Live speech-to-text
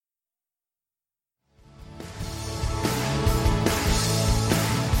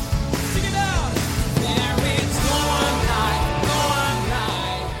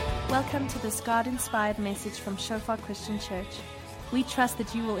this God-inspired message from Shofar Christian Church. We trust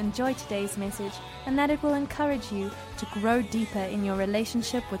that you will enjoy today's message and that it will encourage you to grow deeper in your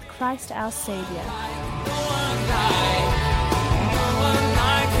relationship with Christ our Savior.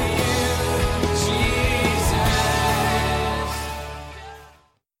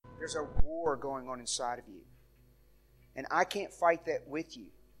 There's a war going on inside of you. And I can't fight that with you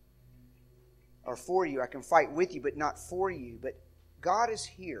or for you. I can fight with you, but not for you. But God is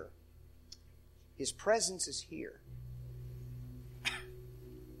here. His presence is here.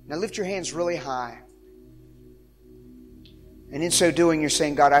 Now lift your hands really high. And in so doing, you're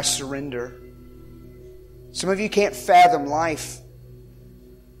saying, God, I surrender. Some of you can't fathom life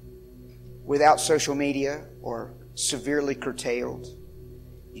without social media or severely curtailed.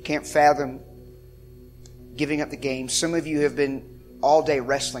 You can't fathom giving up the game. Some of you have been all day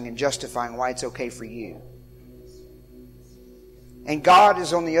wrestling and justifying why it's okay for you. And God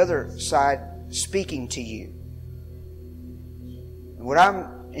is on the other side speaking to you. And what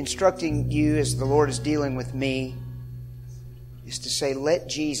I'm instructing you as the Lord is dealing with me is to say, let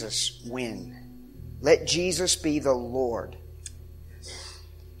Jesus win. Let Jesus be the Lord.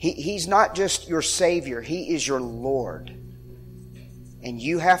 He's not just your Savior. He is your Lord. And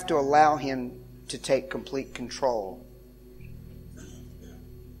you have to allow Him to take complete control.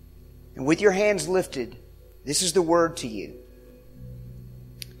 And with your hands lifted, this is the word to you.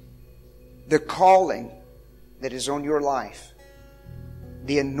 The calling that is on your life,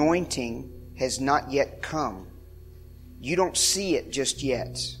 the anointing has not yet come. You don't see it just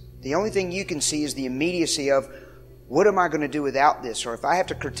yet. The only thing you can see is the immediacy of, what am I going to do without this? Or if I have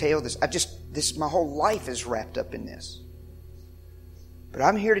to curtail this, my whole life is wrapped up in this. But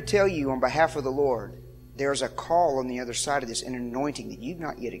I'm here to tell you on behalf of the Lord, there's a call on the other side of this, an anointing that you've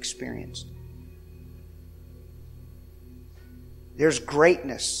not yet experienced. There's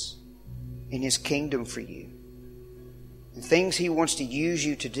greatness in His kingdom for you. And things He wants to use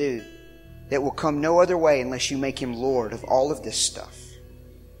you to do that will come no other way unless you make Him Lord of all of this stuff.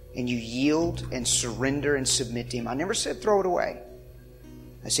 And you yield and surrender and submit to Him. I never said throw it away.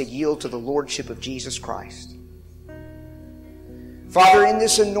 I said yield to the Lordship of Jesus Christ. Father, in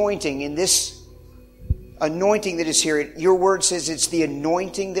this anointing that is here, your word says it's the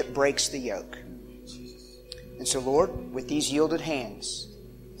anointing that breaks the yoke. And so, Lord, with these yielded hands,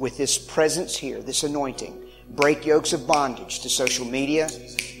 with this presence here, this anointing, break yokes of bondage to social media.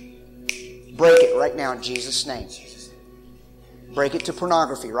 Break it right now in Jesus' name. Break it to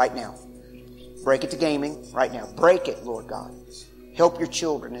pornography right now. Break it to gaming right now. Break it, Lord God. Help your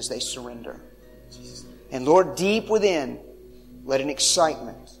children as they surrender. And Lord, deep within, let an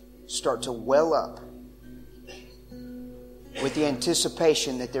excitement start to well up with the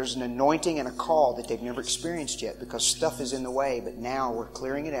anticipation that there's an anointing and a call that they've never experienced yet, because stuff is in the way, but now we're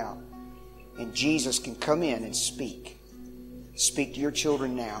clearing it out. And Jesus can come in and speak. Speak to your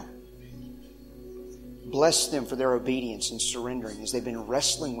children now. Bless them for their obedience and surrendering as they've been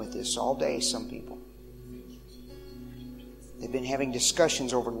wrestling with this all day, some people. They've been having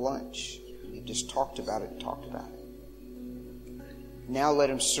discussions over lunch. They've just talked about it and talked about it. Now let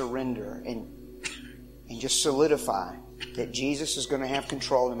them surrender and just solidify that Jesus is going to have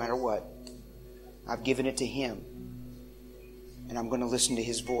control no matter what. I've given it to Him. And I'm going to listen to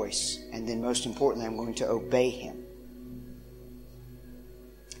His voice. And then most importantly, I'm going to obey Him.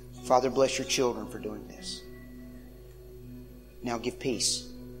 Father, bless your children for doing this. Now give peace.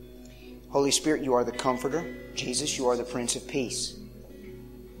 Holy Spirit, you are the Comforter. Jesus, you are the Prince of Peace.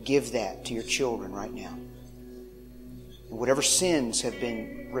 Give that to your children right now. And whatever sins have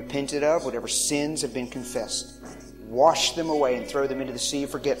been repented of, whatever sins have been confessed, wash them away and throw them into the sea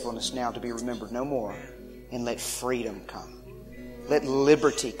of forgetfulness now to be remembered no more. And let freedom come. Let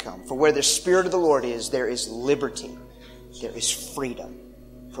liberty come. For where the Spirit of the Lord is, there is liberty. There is freedom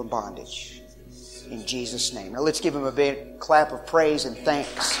from bondage. In Jesus' name. Now let's give Him a big clap of praise and thanks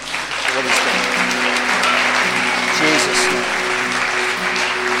for what He's done. In Jesus' name.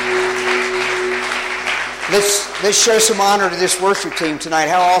 Let's show some honor to this worship team tonight.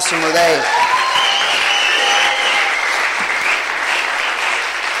 How awesome are they?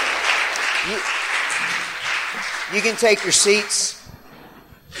 You can take your seats.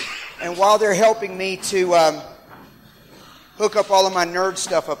 And while they're helping me to hook up all of my nerd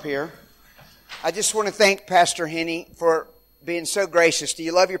stuff up here, I just want to thank Pastor Henny for being so gracious. Do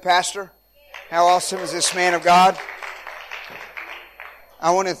you love your pastor? How awesome is this man of God?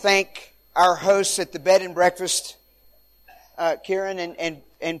 I want to thank our hosts at the bed and breakfast, Karen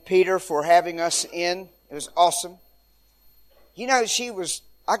and Peter, for having us in. It was awesome. You know,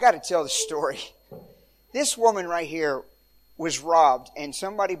 I got to tell the story. This woman right here was robbed, and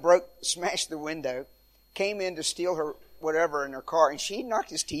somebody smashed the window, came in to steal her whatever in her car, and she knocked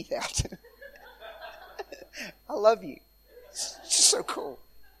his teeth out. I love you. It's just so cool.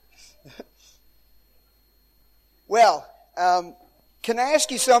 Well, can I ask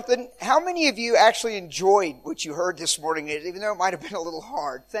you something? How many of you actually enjoyed what you heard this morning, even though it might have been a little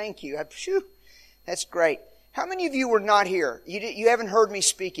hard? Thank you. Phew, that's great. How many of you were not here? You haven't heard me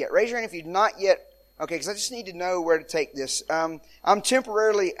speak yet. Raise your hand if you've not yet. Okay, because I just need to know where to take this. I'm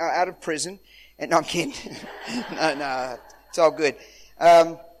temporarily out of prison. And no, I'm kidding. no, it's all good.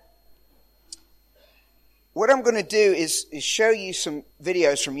 What I'm going to do is show you some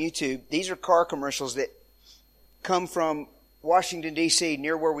videos from YouTube. These are car commercials that come from Washington, D.C.,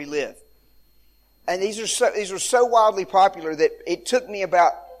 near where we live. And these are so wildly popular that it took me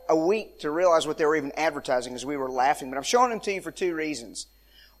about a week to realize what they were even advertising as we were laughing. But I'm showing them to you for two reasons.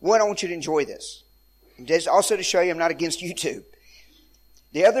 One, I want you to enjoy this. And also to show you I'm not against YouTube.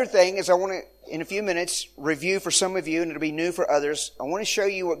 The other thing is I want to, in a few minutes, review for some of you, and it'll be new for others. I want to show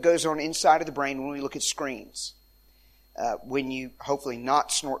you what goes on inside of the brain when we look at screens. When you hopefully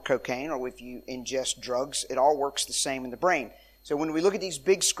not snort cocaine or if you ingest drugs, it all works the same in the brain. So when we look at these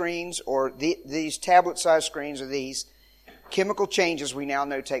big screens or these tablet-sized screens or these, chemical changes we now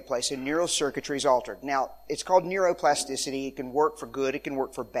know take place and neural circuitry is altered. Now, it's called neuroplasticity. It can work for good. It can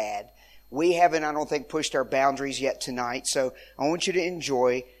work for bad. We haven't, I don't think, pushed our boundaries yet tonight, so I want you to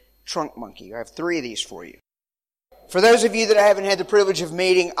enjoy Trunk Monkey. I have 3 of these for you. For those of you that I haven't had the privilege of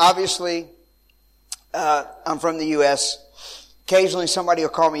meeting, obviously, I'm from the U.S. Occasionally somebody will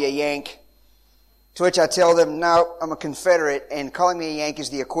call me a Yank, to which I tell them, no, I'm a Confederate, and calling me a Yank is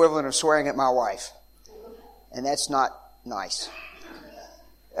the equivalent of swearing at my wife. And that's not nice.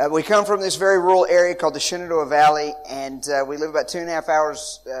 We come from this very rural area called the Shenandoah Valley, and we live about 2.5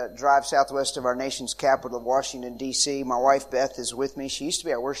 hours drive southwest of our nation's capital of Washington, D.C. My wife, Beth, is with me. She used to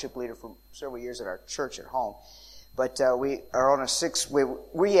be our worship leader for several years at our church at home. But we are on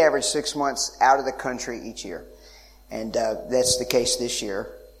we average 6 months out of the country each year. And that's the case this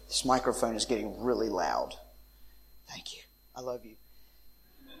year. This microphone is getting really loud. Thank you. I love you.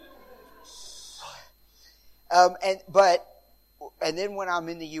 And then when I'm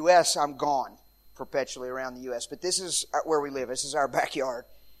in the U.S., I'm gone perpetually around the U.S. But this is where we live. This is our backyard.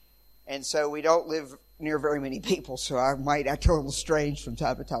 And so we don't live near very many people, so I might act a little strange from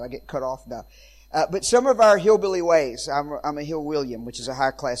time to time. I get cut off now. But some of our hillbilly ways, I'm a Hill William, which is a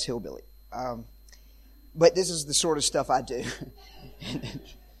high-class hillbilly. But this is the sort of stuff I do.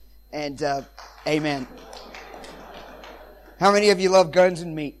 And amen. How many of you love guns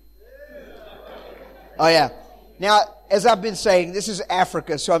and meat? Oh, yeah. Now, as I've been saying, this is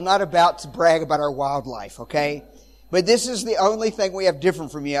Africa, so I'm not about to brag about our wildlife, okay? But this is the only thing we have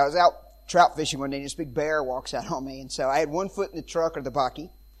different from you. I was out trout fishing one day, and this big bear walks out on me. And so I had 1 foot in the truck or the bakkie,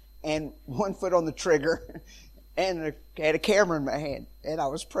 and 1 foot on the trigger, and I had a camera in my hand. And I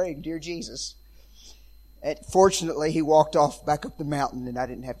was praying, dear Jesus. And fortunately, he walked off back up the mountain, and I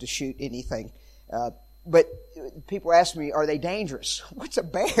didn't have to shoot anything. But people ask me, are they dangerous? What's a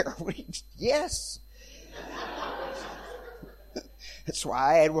bear? Yes. That's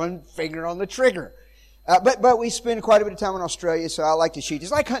why I had 1 finger on the trigger. But we spend quite a bit of time in Australia, so I like to shoot.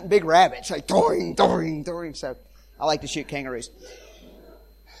 It's like hunting big rabbits, like doing, doing, doing. So I like to shoot kangaroos.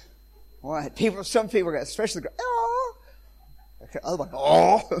 What? Some people, especially, go, oh. I'm like,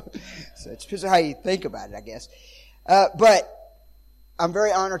 oh. So it's just how you think about it, I guess. But I'm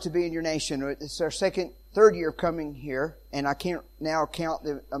very honored to be in your nation. It's our third year of coming here, and I can't now count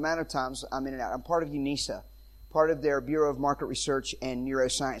the amount of times I'm in and out. I'm part of UNISA, part of their Bureau of Market Research and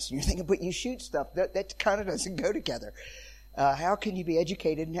Neuroscience. And you're thinking, but you shoot stuff. That kind of doesn't go together. How can you be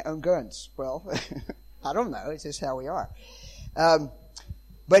educated and own guns? Well, I don't know. It's just how we are.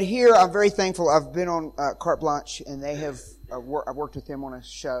 But here, I'm very thankful. I've been on Carte Blanche, and they have. I've worked with them on a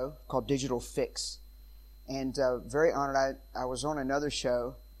show called Digital Fix, and very honored. I was on another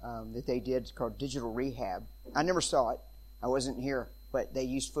show that they did called Digital Rehab. I never saw it. I wasn't here, but they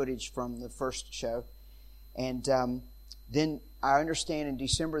used footage from the first show. And then I understand in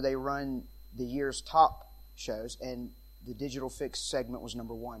December they run the year's top shows, and the Digital Fix segment was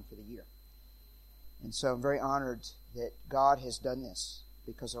number 1 for the year. And so I'm very honored that God has done this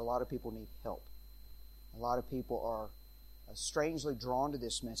because a lot of people need help. A lot of people are strangely drawn to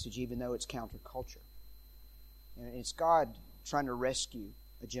this message, even though it's counterculture. And it's God trying to rescue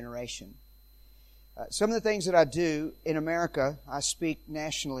a generation. Some of the things that I do in America, I speak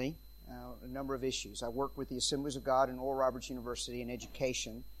nationally a number of issues. I work with the Assemblies of God and Oral Roberts University in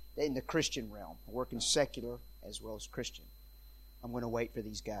education in the Christian realm. I work in secular as well as Christian. I'm going to wait for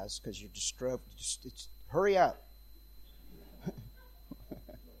these guys because you're just hurry up.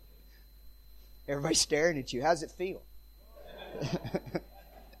 Everybody's staring at you. How's it feel?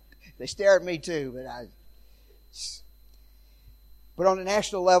 They stare at me too, but on a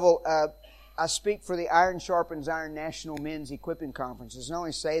national level, I speak for the Iron Sharpens Iron National Men's Equipping Conferences. And I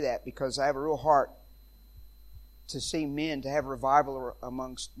only say that because I have a real heart to see men, to have revival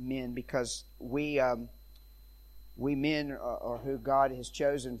amongst men, because we men are who God has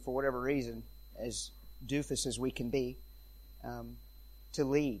chosen for whatever reason, as doofus as we can be, to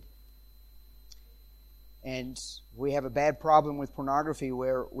lead. And we have a bad problem with pornography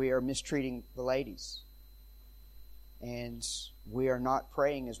where we are mistreating the ladies. And we are not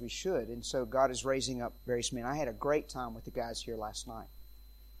praying as we should. And so God is raising up various men. I had a great time with the guys here last night.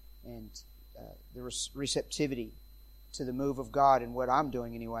 And there was receptivity to the move of God and what I'm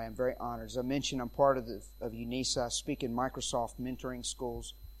doing anyway. I'm very honored. As I mentioned, I'm part of UNISA. I speak in Microsoft mentoring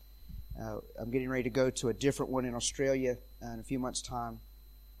schools. I'm getting ready to go to a different one in Australia in a few months' time.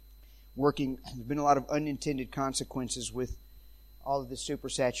 There's been a lot of unintended consequences with all of the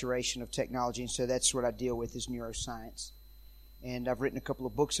supersaturation of technology, and so that's what I deal with is neuroscience. And I've written a couple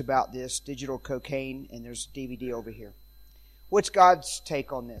of books about this, Digital Cocaine, and there's a DVD over here. What's God's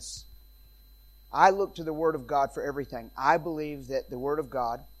take on this? I look to the Word of God for everything. I believe that the Word of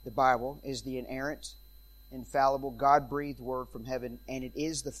God, the Bible, is the inerrant, infallible, God-breathed Word from heaven, and it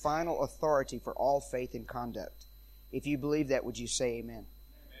is the final authority for all faith and conduct. If you believe that, would you say amen?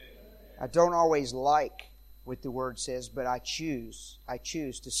 I don't always like what the Word says, but I choose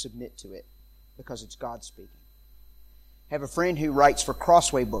to submit to it because it's God speaking. I have a friend who writes for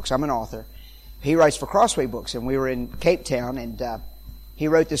Crossway Books. I'm an author. He writes for Crossway Books, and we were in Cape Town, and he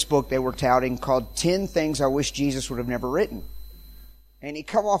wrote this book they were touting called 10 Things I Wish Jesus Would Have Never Written. And he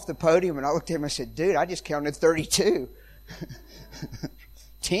come off the podium, and I looked at him and I said, dude, I just counted 32.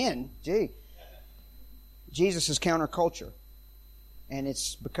 10? Gee. Jesus is counterculture. And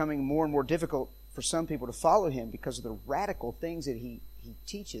it's becoming more and more difficult for some people to follow him because of the radical things that he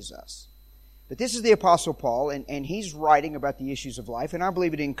teaches us. But this is the Apostle Paul, and he's writing about the issues of life, and I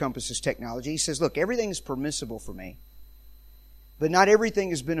believe it encompasses technology. He says, look, everything is permissible for me, but not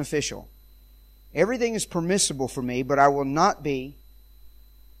everything is beneficial. Everything is permissible for me, but I will not be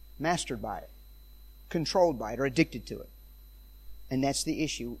mastered by it, controlled by it, or addicted to it. And that's the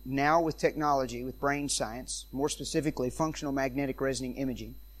issue. Now with technology, with brain science, more specifically functional magnetic resonant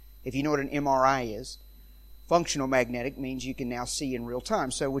imaging, if you know what an MRI is, functional magnetic means you can now see in real time.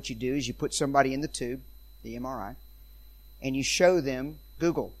 So what you do is you put somebody in the tube, the MRI, and you show them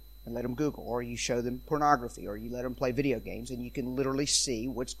Google, and let them Google, or you show them pornography, or you let them play video games, and you can literally see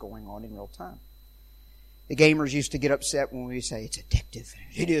what's going on in real time. The gamers used to get upset when we say it's addictive.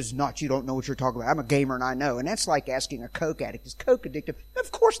 It is not. You don't know what you're talking about. I'm a gamer and I know. And that's like asking a Coke addict, is Coke addictive?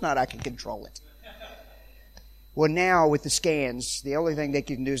 Of course not. I can control it. Well, now with the scans, the only thing they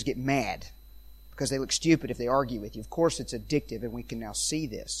can do is get mad because they look stupid if they argue with you. Of course it's addictive, and we can now see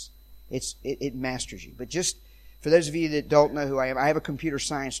this. It masters you. But just for those of you that don't know who I am, I have a computer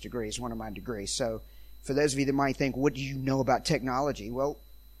science degree. It's one of my degrees. So for those of you that might think, what do you know about technology? Well,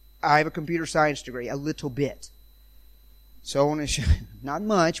 I have a computer science degree, a little bit. So I want to show, not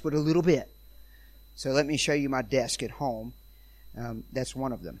much, but a little bit. So let me show you my desk at home. That's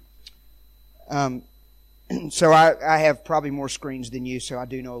one of them. So I have probably more screens than you, so I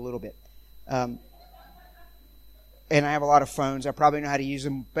do know a little bit. And I have a lot of phones. I probably know how to use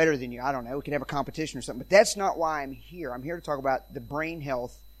them better than you. I don't know. We can have a competition or something. But that's not why I'm here. I'm here to talk about the brain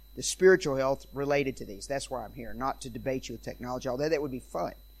health, the spiritual health related to these. That's why I'm here, not to debate you with technology, although that would be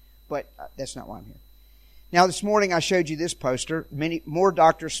fun. But that's not why I'm here. Now, this morning I showed you this poster. More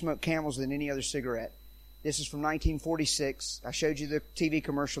doctors smoke Camels than any other cigarette. This is from 1946. I showed you the TV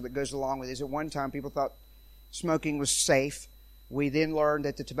commercial that goes along with this. At one time, people thought smoking was safe. We then learned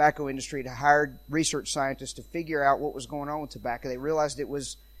that the tobacco industry had hired research scientists to figure out what was going on with tobacco. They realized it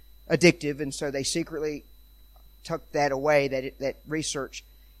was addictive, and so they secretly tucked that away, that research.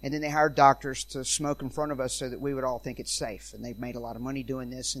 And then they hired doctors to smoke in front of us so that we would all think it's safe. And they've made a lot of money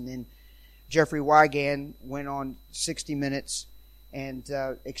doing this. And then Jeffrey Wigand went on 60 Minutes and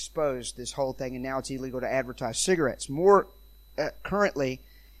exposed this whole thing. And now it's illegal to advertise cigarettes. More currently,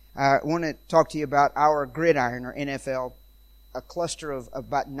 I want to talk to you about our Gridiron, or NFL. A cluster of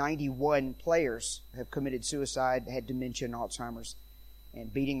about 91 players have committed suicide, had dementia and Alzheimer's,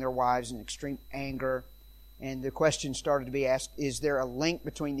 and beating their wives in extreme anger. And the question started to be asked, is there a link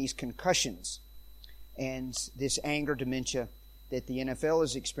between these concussions and this anger, dementia that the NFL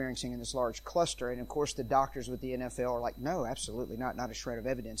is experiencing in this large cluster? And of course the doctors with the NFL are like, no, absolutely not a shred of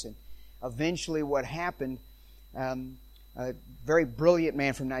evidence. And eventually what happened, A very brilliant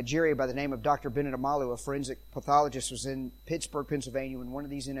man from Nigeria by the name of Dr. Bennett Amalu, a forensic pathologist, was in Pittsburgh, Pennsylvania, when one of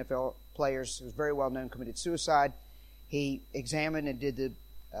these NFL players, who was very well known, committed suicide. He examined and did the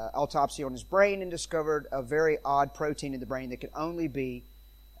autopsy on his brain and discovered a very odd protein in the brain that could only be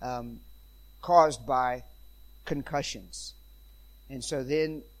caused by concussions. And so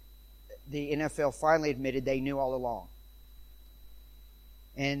then the NFL finally admitted they knew all along.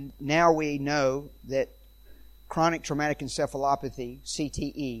 And now we know that chronic traumatic encephalopathy,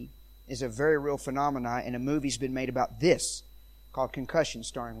 CTE, is a very real phenomenon, and a movie's been made about this called Concussion,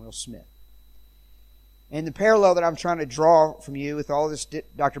 starring Will Smith. And the parallel that I'm trying to draw from you with all this,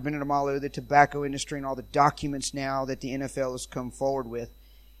 Dr. Bennett Amalu, the tobacco industry, and all the documents now that the NFL has come forward with,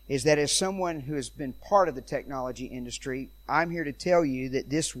 is that as someone who has been part of the technology industry, I'm here to tell you that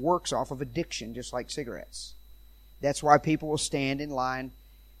this works off of addiction, just like cigarettes. That's why people will stand in line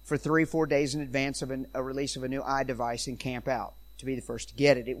for 3-4 days in advance of a release of a new iDevice and camp out to be the first to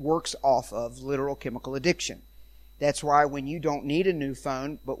get it. It works off of literal chemical addiction. That's why when you don't need a new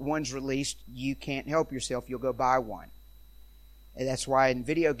phone, but one's released, you can't help yourself. You'll go buy one. And that's why in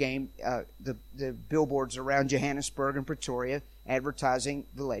video game, the billboards around Johannesburg and Pretoria advertising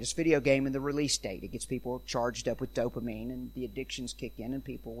the latest video game and the release date. It gets people charged up with dopamine, and the addictions kick in, and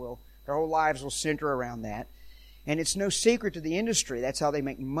their whole lives will center around that. And it's no secret to the industry. That's how they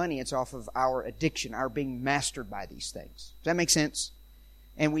make money. It's off of our addiction, our being mastered by these things. Does that make sense?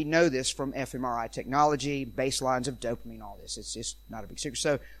 And we know this from fMRI technology, baselines of dopamine, all this. It's just not a big secret.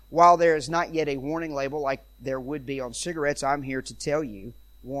 So while there is not yet a warning label like there would be on cigarettes, I'm here to tell you,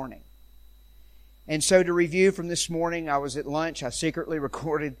 warning. And so to review from this morning, I was at lunch. I secretly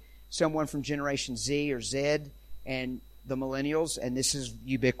recorded someone from Generation Z or Z and the millennials, and this is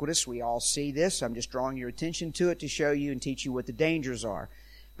ubiquitous. We all see this. I'm just drawing your attention to it to show you and teach you what the dangers are.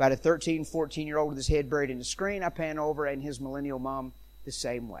 About a 13, 14-year-old with his head buried in the screen, I pan over, and his millennial mom the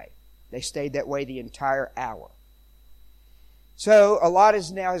same way. They stayed that way the entire hour. So a lot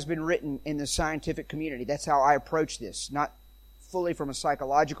has been written in the scientific community. That's how I approach this. Not fully from a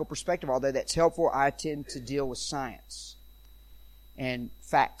psychological perspective, although that's helpful. I tend to deal with science and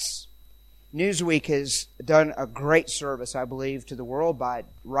facts. Newsweek has done a great service, I believe, to the world by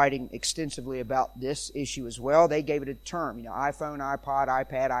writing extensively about this issue as well. They gave it a term, iPhone, iPod,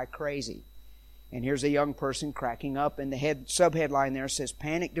 iPad, iCrazy. And here's a young person cracking up, and the sub-headline there says,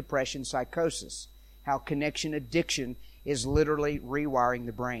 Panic, Depression, Psychosis, How Connection Addiction is Literally Rewiring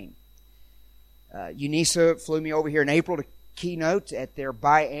the Brain. UNISA flew me over here in April to keynote at their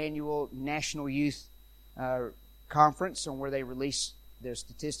biannual National Youth Conference, on where they release their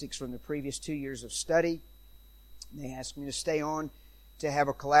statistics from the previous 2 years of study. They asked me to stay on to have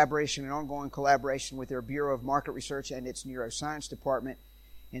an ongoing collaboration with their Bureau of Market Research and its neuroscience department.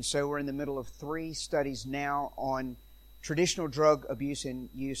 And so we're in the middle of 3 studies now on traditional drug abuse and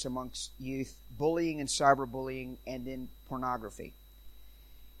use amongst youth, bullying and cyberbullying, and then pornography.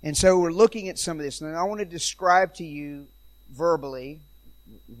 And so we're looking at some of this. And I want to describe to you verbally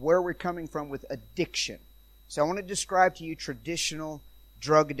where we're coming from with addiction. So I want to describe to you traditional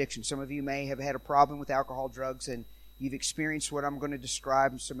drug addiction. Some of you may have had a problem with alcohol, drugs, and you've experienced what I'm going to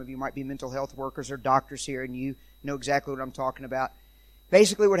describe. Some of you might be mental health workers or doctors here, and you know exactly what I'm talking about.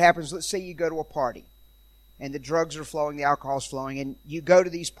 Basically what happens, let's say you go to a party, and the drugs are flowing, the alcohol's flowing, and you go to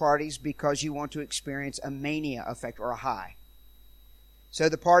these parties because you want to experience a mania effect or a high. So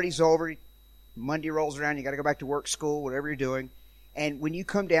the party's over, Monday rolls around, you got to go back to work, school, whatever you're doing, and when you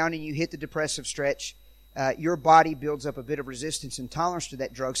come down and you hit the depressive stretch, your body builds up a bit of resistance and tolerance to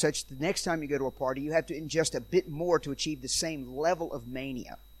that drug, such that the next time you go to a party, you have to ingest a bit more to achieve the same level of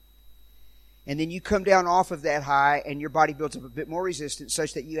mania. And then you come down off of that high, and your body builds up a bit more resistance,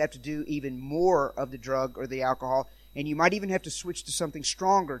 such that you have to do even more of the drug or the alcohol, and you might even have to switch to something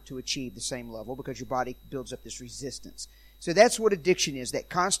stronger to achieve the same level, because your body builds up this resistance. So that's what addiction is, that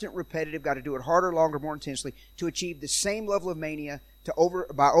constant, repetitive, got to do it harder, longer, more intensely, to achieve the same level of mania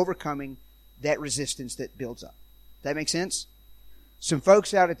by overcoming that resistance that builds up. That make sense? Some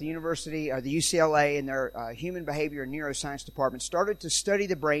folks out at the university, the UCLA, in their human behavior and neuroscience department started to study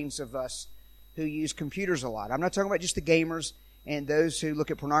the brains of us who use computers a lot. I'm not talking about just the gamers and those who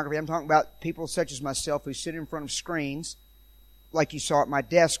look at pornography. I'm talking about people such as myself who sit in front of screens, like you saw at my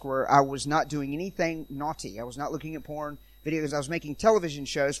desk, where I was not doing anything naughty. I was not looking at porn videos. I was making television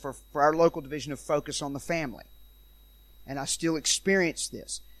shows for our local division of Focus on the Family. And I still experience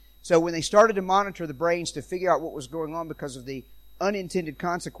this. So when they started to monitor the brains to figure out what was going on because of the unintended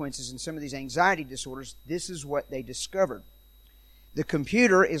consequences in some of these anxiety disorders, this is what they discovered. The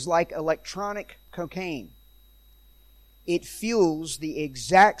computer is like electronic cocaine. it fuels the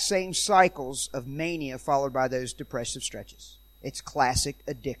exact same cycles of mania followed by those depressive stretches. It's classic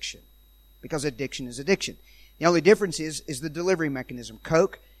addiction, because addiction is addiction. The only difference is the delivery mechanism.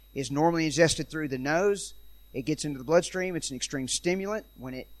 Coke is normally ingested through the nose. It gets into the bloodstream. It's an extreme stimulant.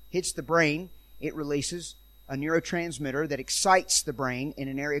 When it hits the brain, it releases a neurotransmitter that excites the brain in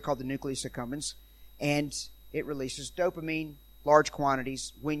an area called the nucleus accumbens, and it releases dopamine, large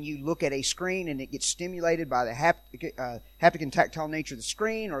quantities. When you look at a screen and it gets stimulated by the haptic and tactile nature of the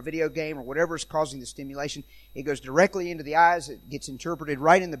screen or a video game or whatever is causing the stimulation, it goes directly into the eyes. It gets interpreted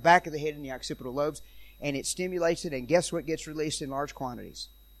right in the back of the head in the occipital lobes, and it stimulates it, and guess what gets released in large quantities?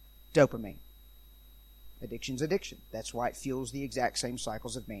 Dopamine. Addiction's addiction. That's why it fuels the exact same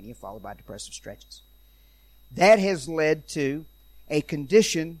cycles of mania followed by depressive stretches. That has led to a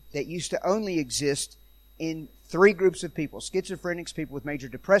condition that used to only exist in three groups of people: schizophrenics, people with major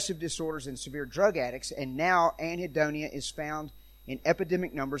depressive disorders, and severe drug addicts. And now anhedonia is found in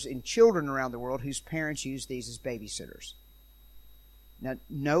epidemic numbers in children around the world whose parents use these as babysitters. Now,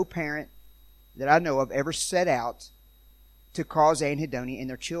 no parent that I know of ever set out to cause anhedonia in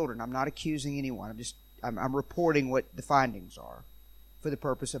their children. I'm not accusing anyone. I'm reporting what the findings are for the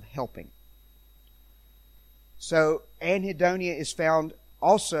purpose of helping. So anhedonia is found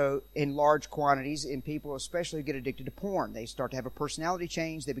also in large quantities in people, especially who get addicted to porn. They start to have a personality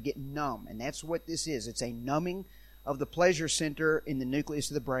change. They get numb. And that's what this is. It's a numbing of the pleasure center in the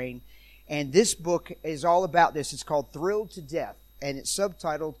nucleus of the brain. And this book is all about this. It's called Thrilled to Death. And it's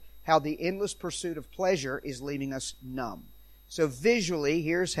subtitled How the Endless Pursuit of Pleasure is Leaving Us Numb. So visually,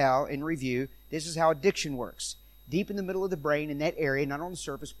 here's how, in review, this is how addiction works. Deep in the middle of the brain, in that area, not on the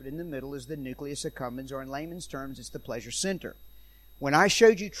surface, but in the middle, is the nucleus accumbens, or in layman's terms, it's the pleasure center. When I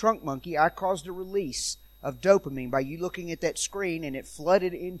showed you Trunk Monkey, I caused a release of dopamine by you looking at that screen, and it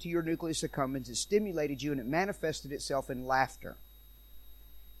flooded into your nucleus accumbens, it stimulated you, and it manifested itself in laughter.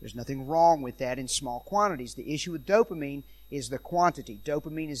 There's nothing wrong with that in small quantities. The issue with dopamine is the quantity.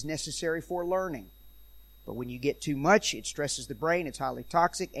 Dopamine is necessary for learning. But when you get too much, it stresses the brain, it's highly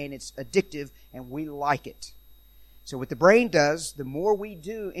toxic, and it's addictive, and we like it. So what the brain does, the more we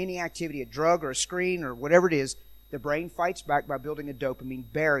do any activity, a drug or a screen or whatever it is, the brain fights back by building a dopamine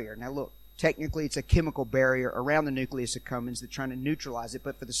barrier. Now look, technically it's a chemical barrier around the nucleus accumbens that's trying to neutralize it,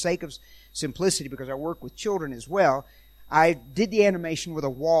 but for the sake of simplicity, because I work with children as well, I did the animation with a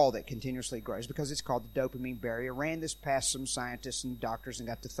wall that continuously grows because it's called the dopamine barrier. Ran this past some scientists and doctors and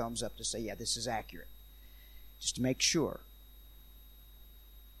got the thumbs up to say, yeah, this is accurate. Just to make sure.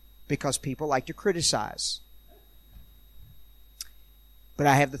 Because people like to criticize. But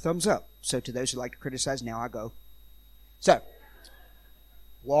I have the thumbs up. So to those who like to criticize, now I go. So,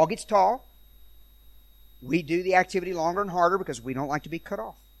 wall gets tall. We do the activity longer and harder because we don't like to be cut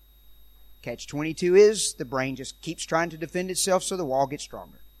off. Catch-22 is the brain just keeps trying to defend itself so the wall gets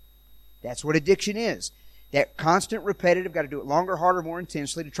stronger. That's what addiction is. That constant repetitive, got to do it longer, harder, more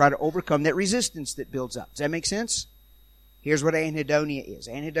intensely to try to overcome that resistance that builds up. Does that make sense? Here's what anhedonia is.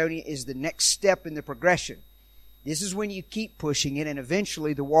 Anhedonia is the next step in the progression. This is when you keep pushing it and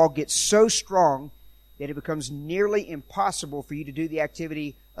eventually the wall gets so strong that it becomes nearly impossible for you to do the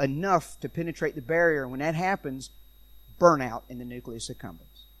activity enough to penetrate the barrier. And when that happens, burnout in the nucleus accumbens.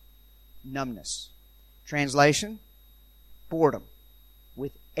 Numbness. Translation, boredom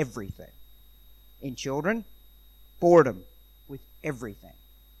with everything. In children, boredom with everything.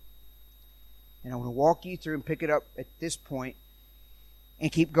 And I want to walk you through and pick it up at this point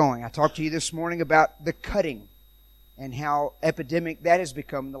and keep going. I talked to you this morning about the cutting and how epidemic that has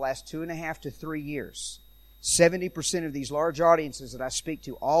become in the last 2.5 to 3 years. 70% of these large audiences that I speak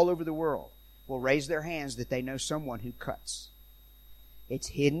to all over the world will raise their hands that they know someone who cuts. It's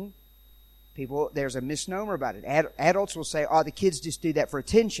hidden. There's a misnomer about it. Adults will say, the kids just do that for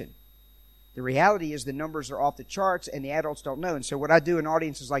attention. The reality is the numbers are off the charts and the adults don't know. And so what I do in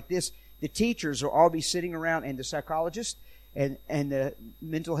audiences like this, the teachers will all be sitting around, and the psychologists and the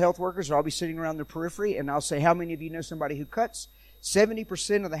mental health workers will all be sitting around the periphery, and I'll say, how many of you know somebody who cuts?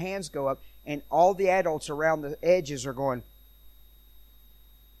 70% of the hands go up, and all the adults around the edges are going,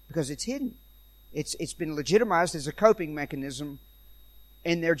 because it's hidden. It's been legitimized as a coping mechanism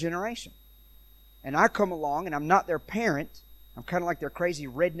in their generation. And I come along, and I'm not their parent. I'm kind of like their crazy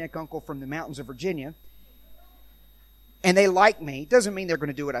redneck uncle from the mountains of Virginia. And they like me. It doesn't mean they're going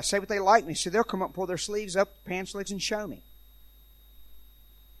to do what I say, but they like me. So they'll come up, pull their sleeves up, pants legs, and show me.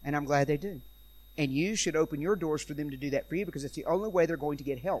 And I'm glad they do. And you should open your doors for them to do that for you, because it's the only way they're going to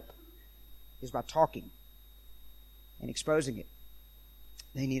get help is by talking and exposing it.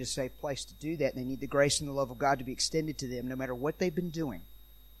 They need a safe place to do that. They need the grace and the love of God to be extended to them no matter what they've been doing.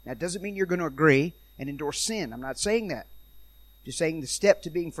 Now, it doesn't mean you're going to agree. and endorse sin. I'm not saying that. Just saying the step to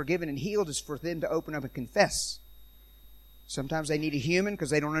being forgiven and healed is for them to open up and confess. Sometimes they need a human because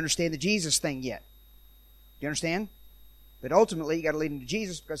they don't understand the Jesus thing yet. Do you understand? But ultimately, you got to lead them to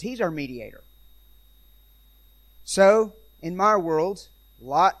Jesus because He's our mediator. So, in my world,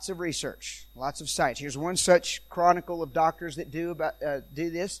 lots of research, lots of sites. Here's one such chronicle of doctors that do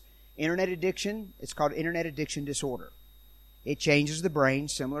this. Internet addiction. It's called internet addiction disorder. It changes the brain,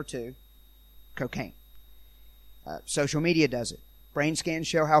 similar to cocaine. Social media does it. Brain scans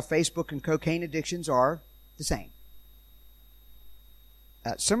show how Facebook and cocaine addictions are the same.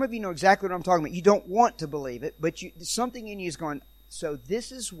 Some of you know exactly what I'm talking about. You don't want to believe it, but something in you is going, so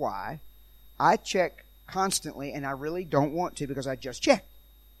this is why I check constantly, and I really don't want to because I just checked.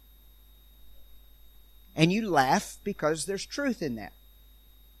 And you laugh because there's truth in that.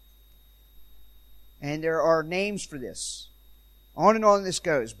 And there are names for this. On and on this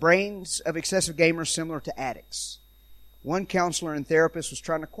goes. Brains of excessive gamers similar to addicts. One counselor and therapist was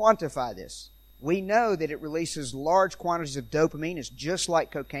trying to quantify this. We know that it releases large quantities of dopamine. It's just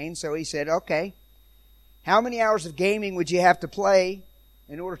like cocaine. So he said, okay, how many hours of gaming would you have to play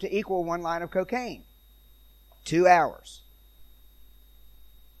in order to equal 1 line of cocaine? 2 hours.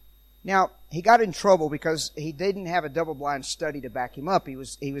 Now, he got in trouble because he didn't have a double-blind study to back him up. He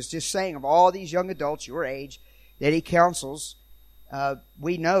was just saying of all these young adults your age that he counsels,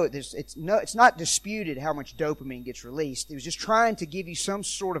 we know it's not disputed how much dopamine gets released. He was just trying to give you some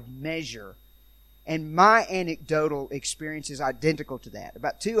sort of measure. And my anecdotal experience is identical to that.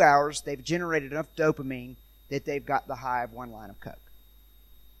 About 2 hours, they've generated enough dopamine that they've got the high of 1 line of coke.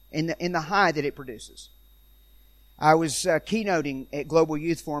 In the high that it produces. I was keynoting at Global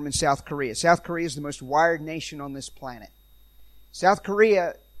Youth Forum in South Korea. South Korea is the most wired nation on this planet. South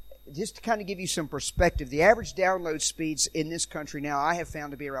Korea, just to kind of give you some perspective, the average download speeds in this country now I have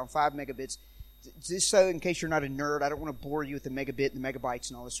found to be around 5 megabits. Just so in case you're not a nerd, I don't want to bore you with the megabit and the megabytes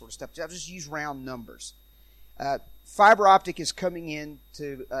and all this sort of stuff. I'll just use round numbers. Fiber optic is coming in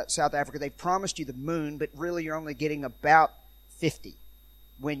to South Africa. They've promised you the moon, but really you're only getting about 50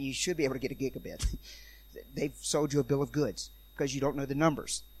 when you should be able to get a gigabit. They've sold you a bill of goods because you don't know the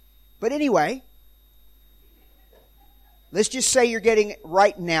numbers. But anyway, let's just say you're getting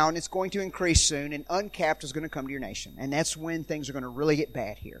right now, and it's going to increase soon, and uncapped is going to come to your nation. And that's when things are going to really get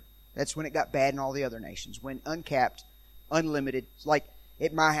bad here. That's when it got bad in all the other nations. When uncapped, unlimited, like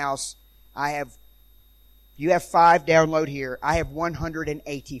at my house, you have 5 download here. I have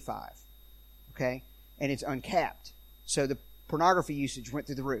 185. Okay? And it's uncapped. So the pornography usage went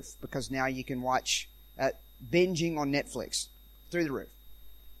through the roof because now you can watch binging on Netflix through the roof.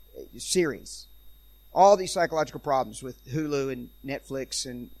 Series. All these psychological problems with Hulu and Netflix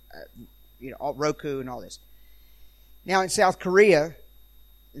and Roku and all this. Now in South Korea,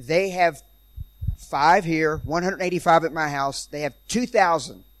 they have 5 here, 185 at my house. They have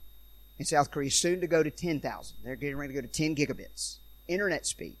 2,000 in South Korea, soon to go to 10,000. They're getting ready to go to 10 gigabits. Internet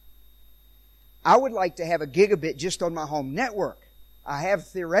speed. I would like to have a gigabit just on my home network. I have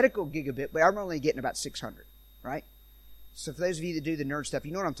theoretical gigabit, but I'm only getting about 600, right? So for those of you that do the nerd stuff,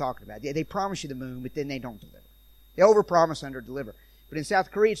 you know what I'm talking about. They promise you the moon, but then they don't deliver. They overpromise, underdeliver. But in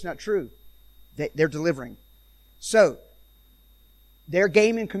South Korea, it's not true. They're delivering. So, their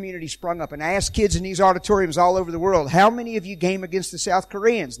gaming community sprung up. And I asked kids in these auditoriums all over the world, how many of you game against the South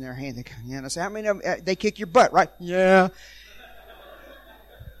Koreans? And they're handing, and I said, how many of them, they kick your butt, right? Yeah.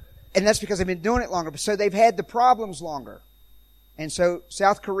 And that's because they've been doing it longer. So they've had the problems longer. And so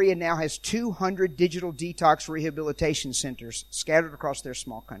South Korea now has 200 digital detox rehabilitation centers scattered across their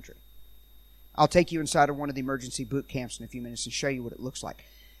small country. I'll take you inside of one of the emergency boot camps in a few minutes and show you what it looks like.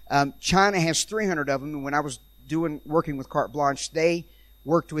 China has 300 of them, and when I was working with Carte Blanche, they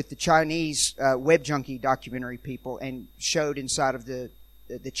worked with the Chinese Web Junkie documentary people and showed inside of the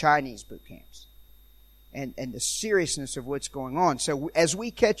Chinese boot camps and the seriousness of what's going on. So as we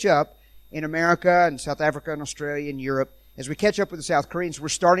catch up in America and South Africa and Australia and Europe, as we catch up with the South Koreans, we're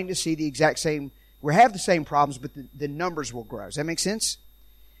starting to see the exact same, we have the same problems, but the numbers will grow. Does that make sense?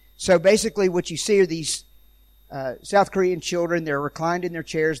 So basically what you see are these South Korean children. They're reclined in their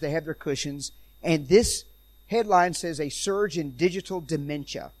chairs. They have their cushions. And this headline says a surge in digital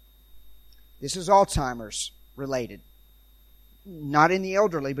dementia. This is Alzheimer's related. Not in the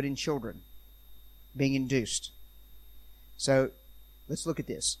elderly, but in children being induced. So let's look at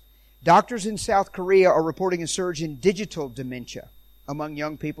this. Doctors in South Korea are reporting a surge in digital dementia among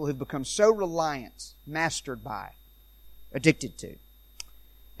young people who've become so reliant, mastered by, addicted to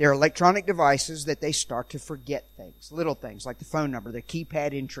their electronic devices that they start to forget things, little things like the phone number, the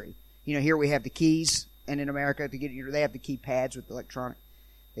keypad entry. You know, here we have the keys, and in America, to get they have the keypads with the electronic.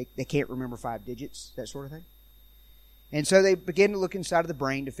 They can't remember 5 digits, that sort of thing. And so they began to look inside of the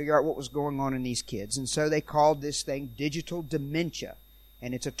brain to figure out what was going on in these kids. And so they called this thing digital dementia.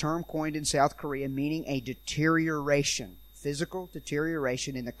 And it's a term coined in South Korea meaning a deterioration, physical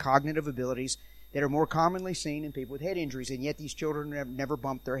deterioration in the cognitive abilities that are more commonly seen in people with head injuries. And yet these children have never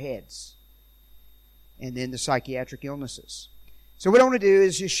bumped their heads. And then the psychiatric illnesses. So what I want to do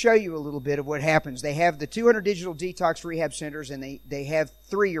is just show you a little bit of what happens. They have the 200 digital detox rehab centers, and they have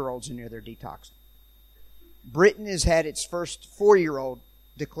 3-year-olds in there they're detoxing. Britain has had its first 4-year-old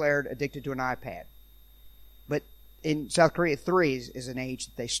declared addicted to an iPad. But in South Korea, 3 is an age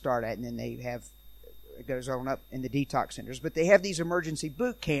that they start at, and then it goes on up in the detox centers. But they have these emergency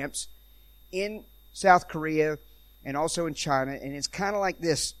boot camps in South Korea and also in China, and it's kind of like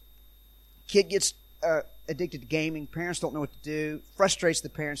this. Kid gets addicted to gaming. Parents don't know what to do. Frustrates the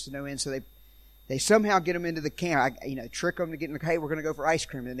parents to no end, so they somehow get them into the camp. Trick them to get in the, hey, we're going to go for ice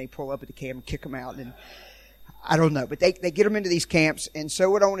cream, and then they pull up at the camp and kick them out. And I don't know, but they get them into these camps. And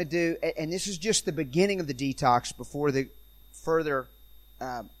so what I want to do, and this is just the beginning of the detox before the further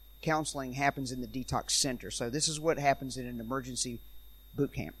counseling happens in the detox center. So this is what happens in an emergency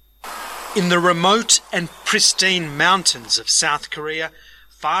boot camp. In the remote and pristine mountains of South Korea,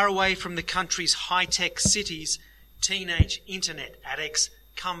 far away from the country's high-tech cities, teenage internet addicts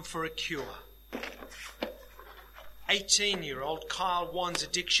come for a cure. 18-year-old Kyle Won's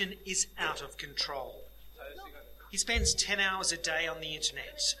addiction is out of control. He spends 10 hours a day on the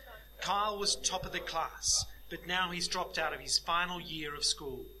internet. Kyle was top of the class, but now he's dropped out of his final year of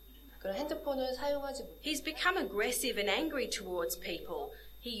school. He's become aggressive and angry towards people.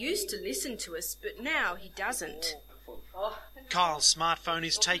 He used to listen to us, but now he doesn't. Kyle's smartphone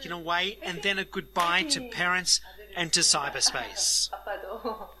is taken away, and then a goodbye to parents and to cyberspace.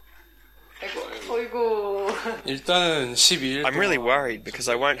 I'm really worried because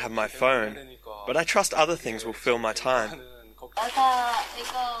I won't have my phone, but I trust other things will fill my time.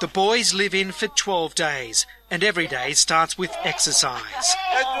 The boys live in for 12 days, and every day starts with exercise.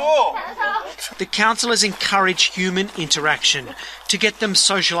 The counsellors encourage human interaction to get them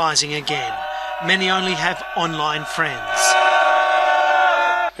socialising again. Many only have online friends.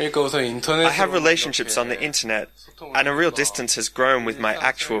 I have relationships on the internet, and a real distance has grown with my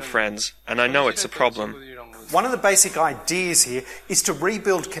actual friends, and I know it's a problem. One of the basic ideas here is to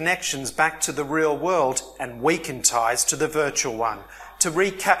rebuild connections back to the real world and weaken ties to the virtual one, to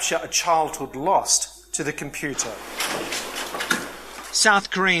recapture a childhood lost to the computer.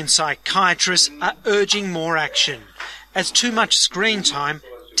 South Korean psychiatrists are urging more action, as too much screen time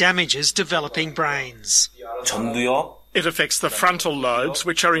damages developing brains. It affects the frontal lobes,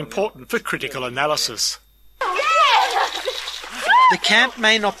 which are important for critical analysis. The camp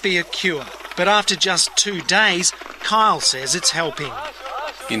may not be a cure, but after just 2 days, Kyle says it's helping.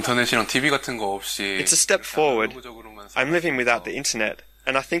 It's a step forward. I'm living without the internet,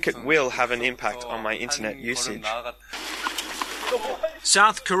 and I think it will have an impact on my internet usage.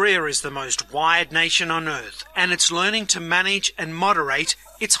 South Korea is the most wired nation on earth, and it's learning to manage and moderate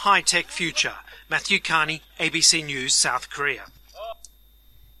its high-tech future. Matthew Carney, ABC News, South Korea.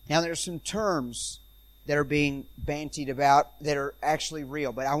 Now, there are some terms that are being bantied about that are actually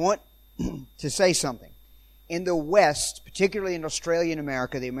real, but I want to say something. In the West, particularly in Australia and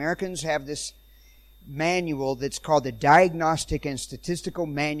America, the Americans have this manual that's called the Diagnostic and Statistical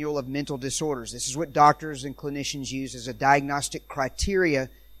Manual of Mental Disorders. This is what doctors and clinicians use as a diagnostic criteria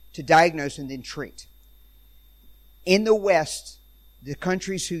to diagnose and then treat. In the West, the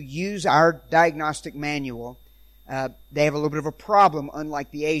countries who use our diagnostic manual, they have a little bit of a problem, unlike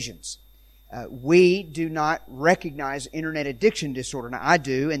the Asians. We do not recognize internet addiction disorder. Now, I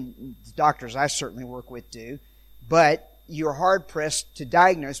do, and the doctors I certainly work with do, but you're hard-pressed to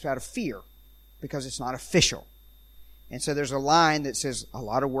diagnose out of fear because it's not official. And so there's a line that says a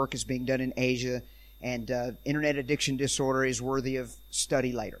lot of work is being done in Asia, and internet addiction disorder is worthy of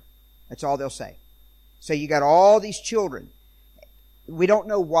study later. That's all they'll say. So you got all these children. We don't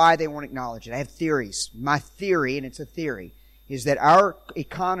know why they won't acknowledge it. I have theories. My theory, and it's a theory, is that our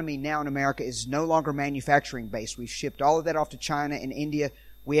economy now in America is no longer manufacturing based. We've shipped all of that off to China and India.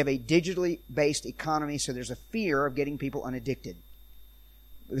 We have a digitally based economy, so there's a fear of getting people unaddicted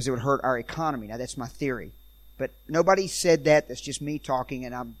because it would hurt our economy. Now, that's my theory. But nobody said that. That's just me talking,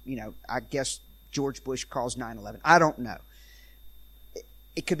 and I guess George Bush calls 9/11. I don't know.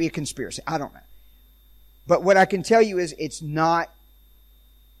 It could be a conspiracy. I don't know. But what I can tell you is it's not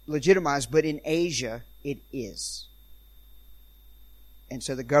legitimized, but in Asia, it is. And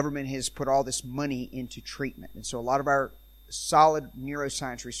so the government has put all this money into treatment. And so a lot of our solid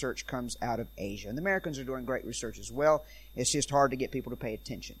neuroscience research comes out of Asia. And the Americans are doing great research as well. It's just hard to get people to pay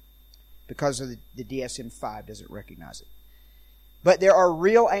attention because of the DSM-5 doesn't recognize it. But there are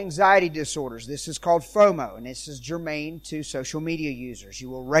real anxiety disorders. This is called FOMO, and this is germane to social media users. You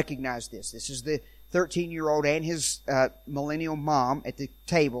will recognize this. This is the 13-year-old and his millennial mom at the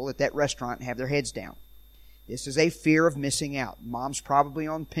table at that restaurant and have their heads down. This is a fear of missing out. Mom's probably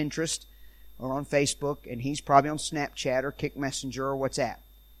on Pinterest or on Facebook, and he's probably on Snapchat or Kick Messenger or WhatsApp.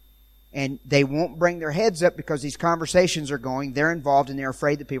 And they won't bring their heads up because these conversations are going. They're involved and they're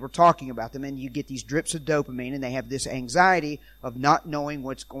afraid that people are talking about them. And you get these drips of dopamine and they have this anxiety of not knowing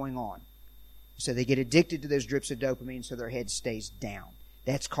what's going on. So they get addicted to those drips of dopamine so their head stays down.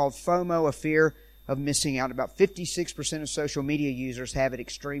 That's called FOMO, a fear of missing out. About 56% of social media users have it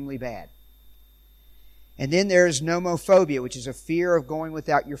extremely bad. And then there is nomophobia, which is a fear of going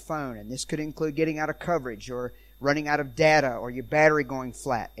without your phone. And this could include getting out of coverage or running out of data or your battery going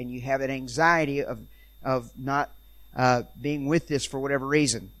flat. And you have an anxiety of not being with this for whatever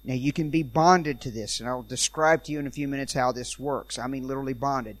reason. Now, you can be bonded to this. And I'll describe to you in a few minutes how this works. I mean literally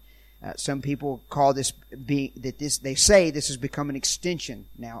bonded. Some people call this, they say this has become an extension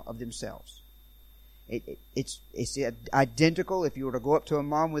now of themselves. It's identical if you were to go up to a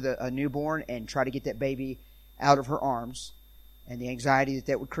mom with a newborn and try to get that baby out of her arms, and the anxiety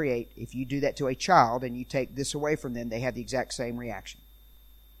that would create. If you do that to a child and you take this away from them, they have the exact same reaction.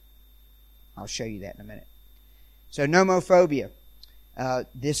 I'll show you that in a minute. So nomophobia.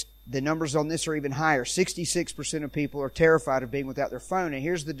 The numbers on this are even higher. 66% of people are terrified of being without their phone. And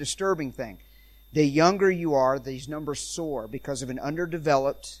here's the disturbing thing. The younger you are, these numbers soar because of an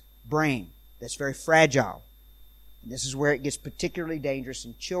underdeveloped brain that's very fragile. And this is where it gets particularly dangerous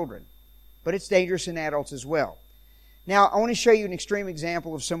in children. But it's dangerous in adults as well. Now, I want to show you an extreme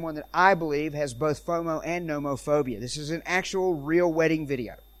example of someone that I believe has both FOMO and nomophobia. This is an actual real wedding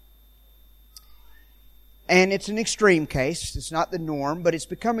video. And it's an extreme case. It's not the norm, but it's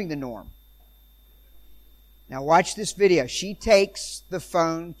becoming the norm. Now, watch this video. She takes the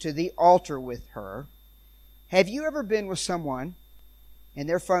phone to the altar with her. Have you ever been with someone and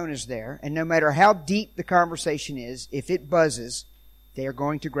their phone is there, and no matter how deep the conversation is, if it buzzes, they are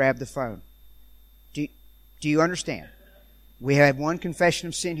going to grab the phone? Do you understand? We have one confession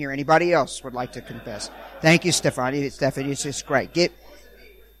of sin here. Anybody else would like to confess? Thank you, Stephanie. It's just great.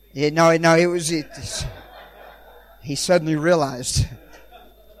 He suddenly realized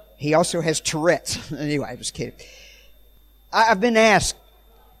he also has Tourette's. Anyway, I was kidding. I've been asked,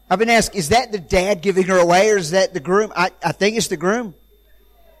 is that the dad giving her away or is that the groom? I think it's the groom.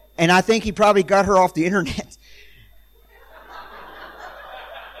 And I think he probably got her off the internet.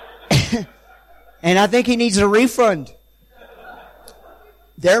 And I think he needs a refund.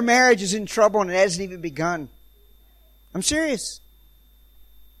 Their marriage is in trouble and it hasn't even begun. I'm serious.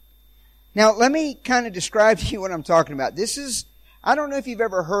 Now, let me kind of describe to you what I'm talking about. I don't know if you've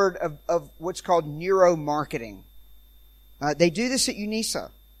ever heard of what's called neuromarketing. They do this at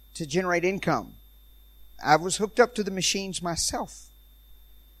UNISA to generate income. I was hooked up to the machines myself.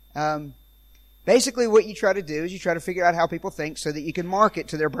 Basically, what you try to do is you try to figure out how people think so that you can market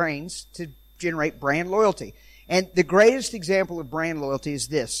to their brains to generate brand loyalty. And the greatest example of brand loyalty is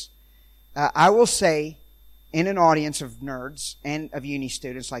this. I will say, in an audience of nerds and of uni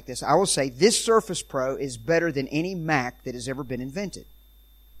students like this, I will say this Surface Pro is better than any Mac that has ever been invented.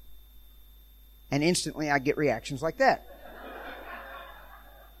 And instantly I get reactions like that.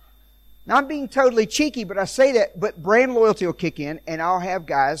 Now I'm being totally cheeky, but I say that, but brand loyalty will kick in and I'll have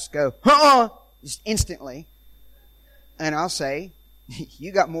guys go, just instantly. And I'll say,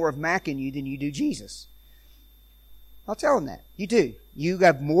 you got more of Mac in you than you do Jesus. I'll tell them that. You do. You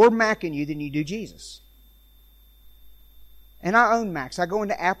got more Mac in you than you do Jesus. And I own Macs. I go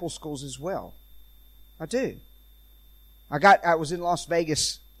into Apple schools as well. I do. I was in Las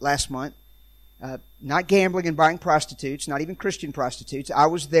Vegas last month, not gambling and buying prostitutes, not even Christian prostitutes. I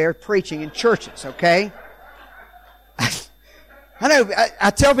was there preaching in churches, okay? I know,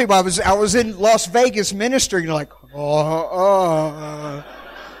 I tell people I was in Las Vegas ministering, you're like,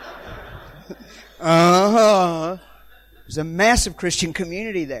 There's a massive Christian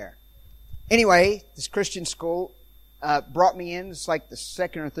community there. Anyway, this Christian school brought me in. It's like the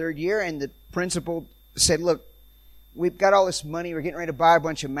second or third year, and the principal said, look, we've got all this money. We're getting ready to buy a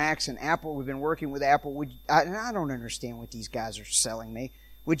bunch of Macs and Apple. We've been working with Apple. I don't understand what these guys are selling me.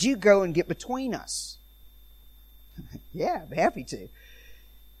 Would you go and get between us? Yeah, I'd be happy to.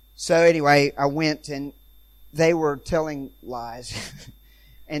 So anyway, I went, and they were telling lies.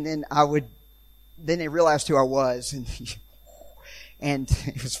 And then then they realized who I was, and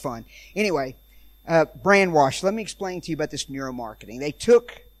it was fun. Anyway, Brand wash. Let me explain to you about this neuromarketing. They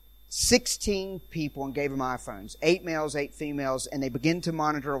took 16 people and gave them iPhones, 8 males, 8 females, and they began to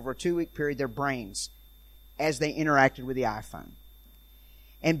monitor over a 2-week period their brains as they interacted with the iPhone.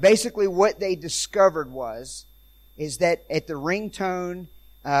 And basically what they discovered is that at the ringtone,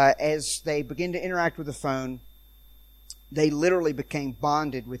 as they begin to interact with the phone, they literally became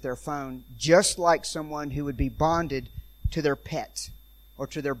bonded with their phone, just like someone who would be bonded to their pet or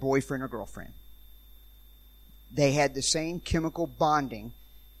to their boyfriend or girlfriend. They had the same chemical bonding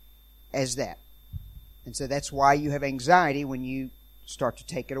as that. And so that's why you have anxiety when you start to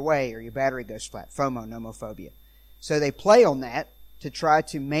take it away or your battery goes flat. FOMO, nomophobia. So they play on that to try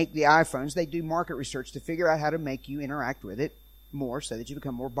to make the iPhones. They do market research to figure out how to make you interact with it more so that you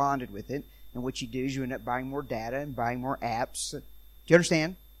become more bonded with it. And what you do is you end up buying more data and buying more apps. Do you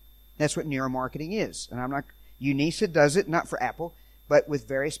understand? That's what neuromarketing is. And UNISA does it, not for Apple, but with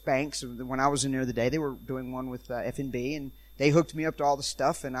various banks. When I was in there the other day, they were doing one with F&B, and they hooked me up to all the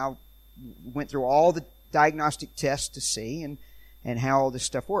stuff, and I went through all the diagnostic tests to see and how all this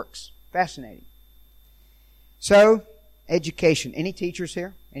stuff works. Fascinating. So, education. Any teachers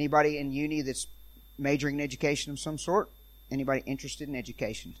here? Anybody in uni that's majoring in education of some sort? Anybody interested in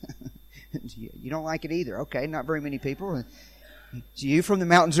education? You don't like it either. Okay, not very many people. So you from the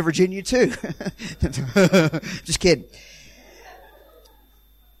mountains of Virginia too. Just kidding.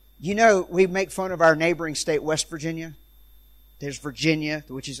 You know, we make fun of our neighboring state, West Virginia. There's Virginia,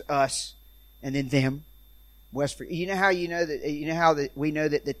 which is us, and then them. West Virginia. You know how we know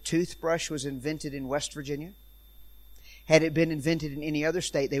that the toothbrush was invented in West Virginia? Had it been invented in any other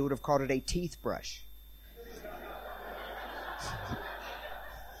state, they would have called it a teeth brush.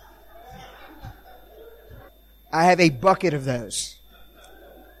 I have a bucket of those.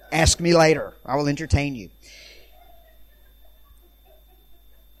 Ask me later. I will entertain you.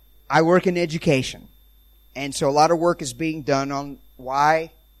 I work in education. And so a lot of work is being done on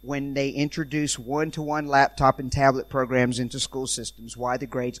why, when they introduce one-to-one laptop and tablet programs into school systems, why the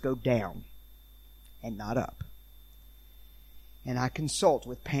grades go down and not up. And I consult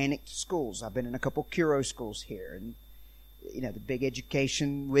with panicked schools. I've been in a couple Curo schools here. And, you know, the big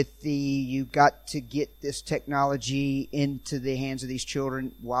education with you've got to get this technology into the hands of these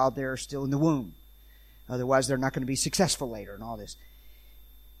children while they're still in the womb. Otherwise, they're not going to be successful later and all this.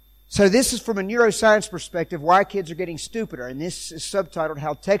 So this is from a neuroscience perspective, why kids are getting stupider. And this is subtitled,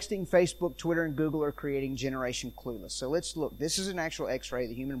 How Texting, Facebook, Twitter, and Google Are Creating Generation Clueless. So let's look. This is an actual x-ray of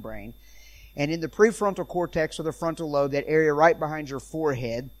the human brain. And in the prefrontal cortex or the frontal lobe, that area right behind your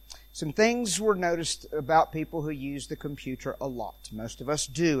forehead, some things were noticed about people who use the computer a lot. Most of us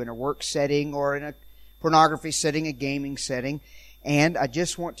do in a work setting or in a pornography setting, a gaming setting. And I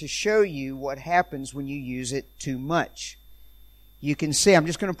just want to show you what happens when you use it too much. You can see, I'm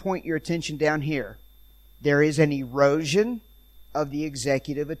just going to point your attention down here. There is an erosion of the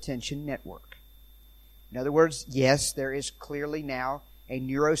executive attention network. In other words, yes, there is clearly now a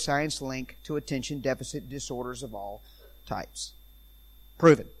neuroscience link to attention deficit disorders of all types.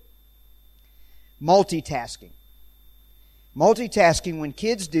 Proven. Multitasking. Multitasking, when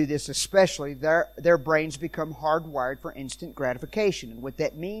kids do this especially, their brains become hardwired for instant gratification. And what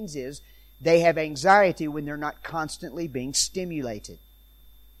that means is they have anxiety when they're not constantly being stimulated.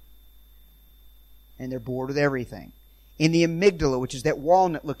 And they're bored with everything. In the amygdala, which is that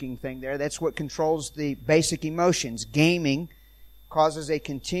walnut-looking thing there, that's what controls the basic emotions. Gaming causes a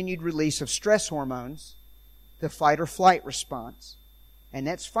continued release of stress hormones, the fight or flight response. And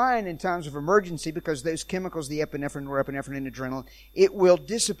that's fine in times of emergency because those chemicals, the epinephrine, norepinephrine, and adrenaline, it will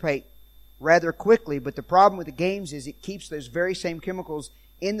dissipate rather quickly. But the problem with the games is it keeps those very same chemicals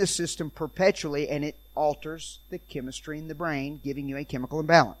in the system perpetually, and it alters the chemistry in the brain, giving you a chemical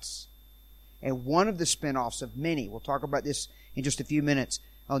imbalance. And one of the spin-offs of many, we'll talk about this in just a few minutes,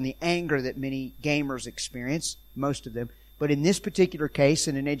 on the anger that many gamers experience, most of them. But in this particular case,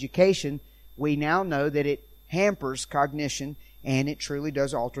 and in education, we now know that it hampers cognition, and it truly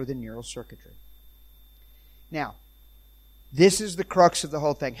does alter the neural circuitry. Now, this is the crux of the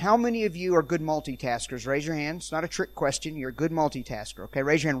whole thing. How many of you are good multitaskers? Raise your hand. It's not a trick question. You're a good multitasker. Okay,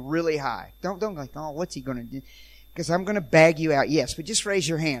 raise your hand really high. Don't go like, oh, what's he going to do? Because I'm going to bag you out. Yes, but just raise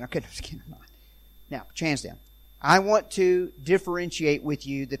your hand. Okay, no, just kidding. Now, put your hands down. I want to differentiate with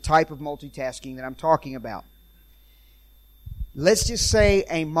you the type of multitasking that I'm talking about. Let's just say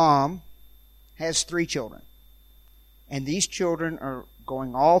a mom has 3 children. And these children are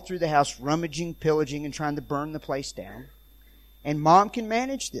going all through the house, rummaging, pillaging, and trying to burn the place down. And mom can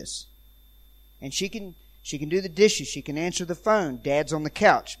manage this. And she can do the dishes. She can answer the phone. Dad's on the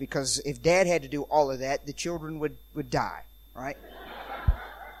couch. Because if dad had to do all of that, the children would die. Right?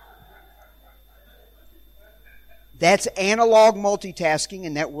 That's analog multitasking,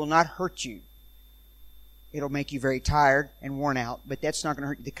 and that will not hurt you. It'll make you very tired and worn out, but that's not going to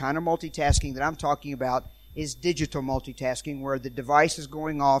hurt you. The kind of multitasking that I'm talking about is digital multitasking, where the device is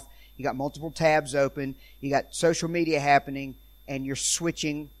going off, you got multiple tabs open, you got social media happening, and you're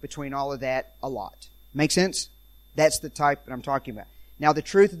switching between all of that a lot. Make sense? That's the type that I'm talking about. Now, the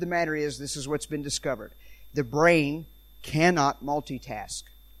truth of the matter is, this is what's been discovered. The brain cannot multitask.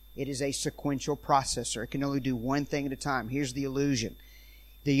 It is a sequential processor. It can only do one thing at a time. Here's the illusion.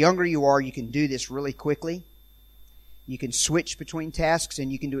 The younger you are, you can do this really quickly. You can switch between tasks,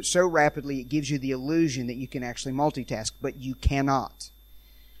 and you can do it so rapidly it gives you the illusion that you can actually multitask, but you cannot.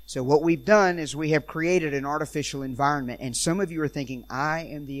 So what we've done is we have created an artificial environment, and some of you are thinking, I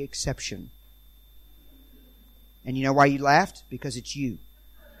am the exception. And you know why you laughed? Because it's you.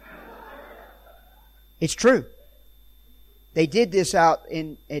 It's true. They did this out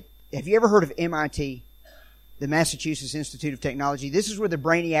have you ever heard of MIT, the Massachusetts Institute of Technology? This is where the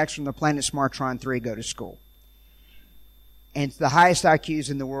brainiacs from the Planet Smartron 3 go to school. And it's the highest IQs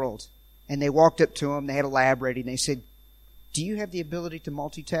in the world. And they walked up to them, they had a lab ready, and they said, do you have the ability to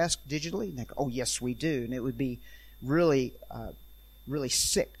multitask digitally? And they go, oh, yes, we do. And it would be really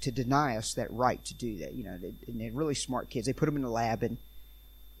sick to deny us that right to do that. You know, and they're really smart kids. They put them in the lab, and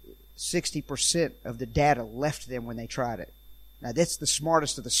 60% of the data left them when they tried it. Now, that's the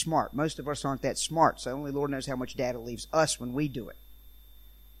smartest of the smart. Most of us aren't that smart, so only Lord knows how much data leaves us when we do it.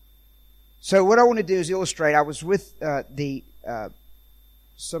 So what I want to do is illustrate. I was with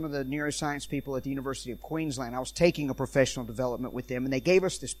some of the neuroscience people at the University of Queensland. I was taking a professional development with them, and they gave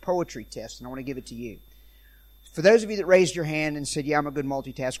us this poetry test, and I want to give it to you. For those of you that raised your hand and said, yeah, I'm a good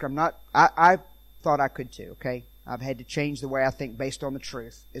multitasker, I thought I could too, okay? I've had to change the way I think based on the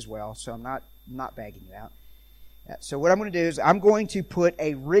truth as well, so I'm not bagging you out. So what I'm going to do is I'm going to put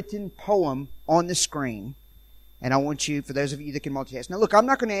a written poem on the screen, and I want you, for those of you that can multitask. Now look, I'm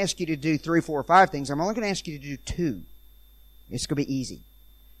not going to ask you to do 3, 4, or 5 things. I'm only going to ask you to do 2. It's going to be easy,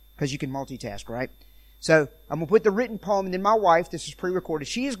 because you can multitask, right? So I'm going to put the written poem, and then my wife, this is pre-recorded,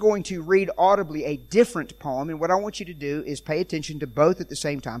 she is going to read audibly a different poem, and what I want you to do is pay attention to both at the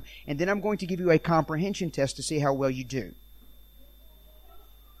same time, and then I'm going to give you a comprehension test to see how well you do.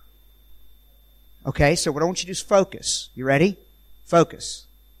 Okay, so what I want you to do is focus. You ready? Focus.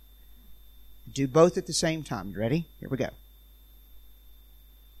 Do both at the same time. You ready? Here we go.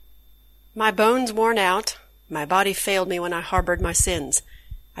 My bones worn out, my body failed me when I harbored my sins.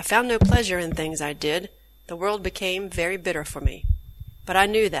 I found no pleasure in things I did. The world became very bitter for me. But I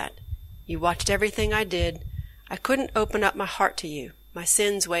knew that. You watched everything I did. I couldn't open up my heart to you. My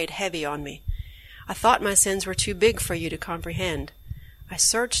sins weighed heavy on me. I thought my sins were too big for you to comprehend. I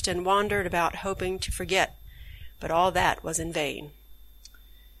searched and wandered about hoping to forget, but all that was in vain.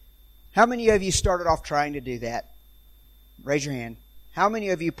 How many of you started off trying to do that? Raise your hand. How many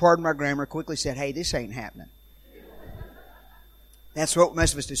of you, pardon my grammar, quickly said, hey, this ain't happening? That's what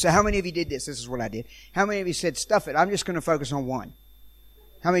most of us do. So how many of you did this? This is what I did. How many of you said, stuff it, I'm just going to focus on one?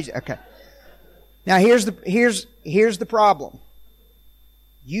 How many? Okay. Now here's the problem.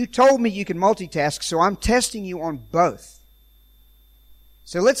 You told me you can multitask, so I'm testing you on both.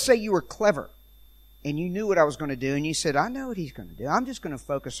 So let's say you were clever and you knew what I was going to do, and you said, I know what he's going to do. I'm just going to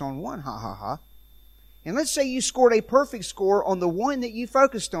focus on one, ha ha ha. And let's say you scored a perfect score on the one that you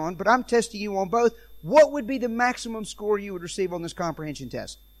focused on, but I'm testing you on both. What would be the maximum score you would receive on this comprehension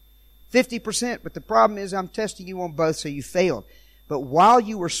test? 50%, but the problem is I'm testing you on both, so you failed. But while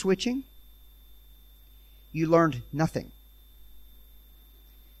you were switching, you learned nothing.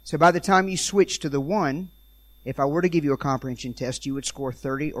 So by the time you switched to the one, if I were to give you a comprehension test, you would score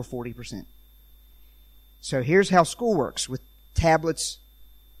 30 or 40%. So here's how school works with tablets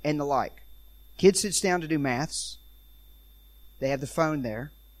and the like. Kid sits down to do maths. They have the phone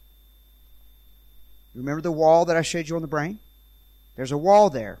there. Remember the wall that I showed you on the brain? There's a wall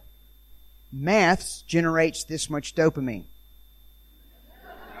there. Maths generates this much dopamine.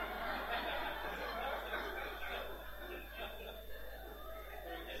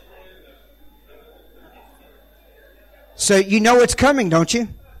 So you know it's coming, don't you?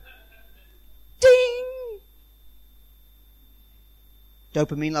 Ding!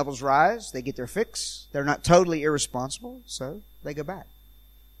 Dopamine levels rise. They get their fix. They're not totally irresponsible, so they go back.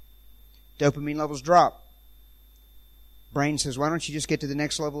 Dopamine levels drop. Brain says, why don't you just get to the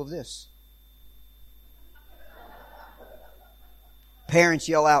next level of this? Parents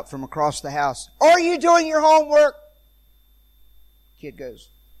yell out from across the house, are you doing your homework? Kid goes,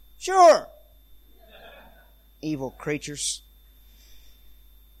 sure. Evil creatures.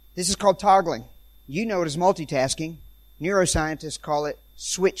 This is called toggling. You know it as multitasking. Neuroscientists call it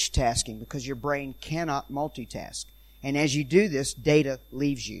switch tasking because your brain cannot multitask. And as you do this, data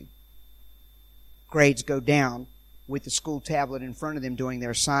leaves you. Grades go down with the school tablet in front of them doing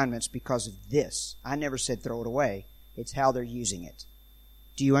their assignments because of this. I never said throw it away. It's how they're using it.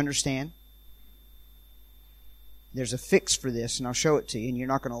 Do you understand? There's a fix for this, and I'll show it to you, and you're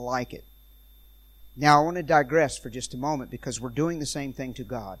not going to like it. Now, I want to digress for just a moment because we're doing the same thing to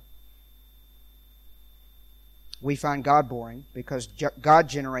God. We find God boring because God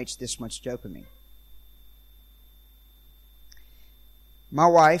generates this much dopamine. My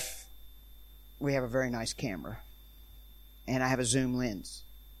wife, we have a very nice camera, and I have a zoom lens.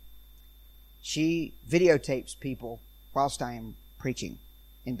 She videotapes people whilst I am preaching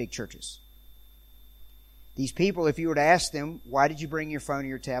in big churches. These people, if you were to ask them, why did you bring your phone or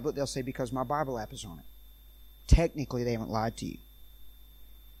your tablet? They'll say, because my Bible app is on it. Technically, they haven't lied to you.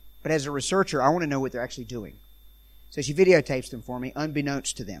 But as a researcher, I want to know what they're actually doing. So she videotapes them for me,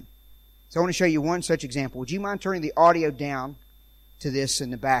 unbeknownst to them. So I want to show you one such example. Would you mind turning the audio down to this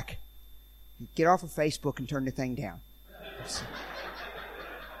in the back? Get off of Facebook and turn the thing down.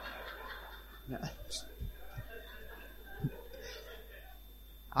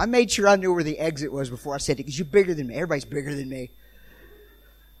 I made sure I knew where the exit was before I said it because you're bigger than me. Everybody's bigger than me.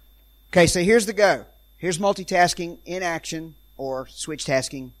 Okay, so here's the go. Here's multitasking in action or switch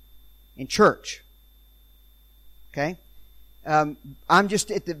tasking in church. Okay? I'm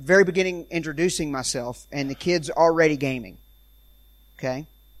just at the very beginning introducing myself, and the kid's already gaming. Okay?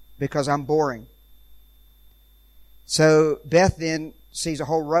 Because I'm boring. So Beth then sees a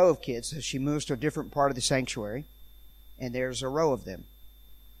whole row of kids. So she moves to a different part of the sanctuary, and there's a row of them.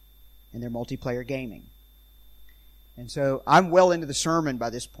 And they're multiplayer gaming. And so I'm well into the sermon by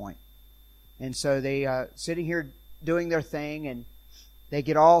this point. And so they sitting here doing their thing, and they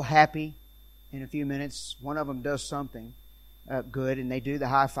get all happy in a few minutes. One of them does something good, and they do the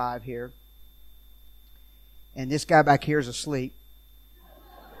high five here. And this guy back here is asleep.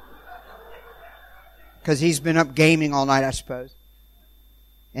 Because he's been up gaming all night, I suppose.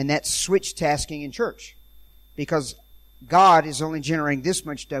 And that's switch tasking in church. Because God is only generating this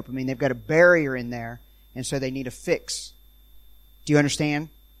much dopamine. They've got a barrier in there, and so they need a fix. Do you understand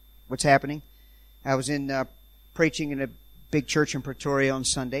what's happening? I was preaching in a big church in Pretoria on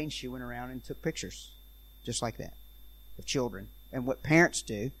Sunday, and she went around and took pictures, just like that, of children. And what parents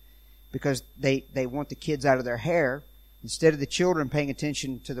do, because they want the kids out of their hair, instead of the children paying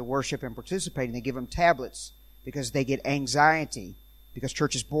attention to the worship and participating, they give them tablets because they get anxiety because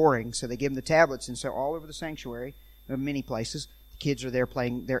church is boring, so they give them the tablets. And so all over the sanctuary, in many places, the kids are there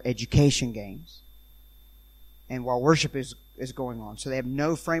playing their education games. And while worship is going on. So they have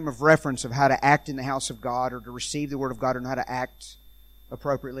no frame of reference of how to act in the house of God or to receive the Word of God or how to act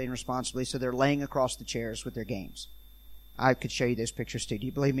appropriately and responsibly. So they're laying across the chairs with their games. I could show you those pictures too. Do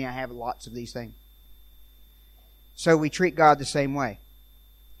you believe me? I have lots of these things. So we treat God the same way.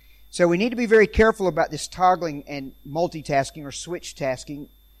 So we need to be very careful about this toggling and multitasking or switch tasking,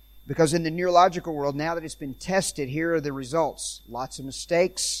 because in the neurological world, now that it's been tested, here are the results. Lots of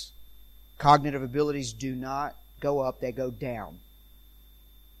mistakes. Cognitive abilities do not go up, they go down.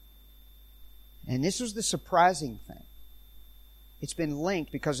 And this was the surprising thing. It's been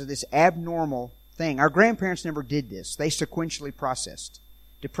linked because of this abnormal thing. Our grandparents never did this. They sequentially processed.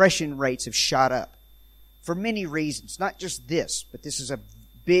 Depression rates have shot up for many reasons. Not just this, but this is a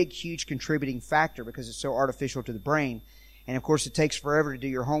big, huge contributing factor because it's so artificial to the brain. And of course, it takes forever to do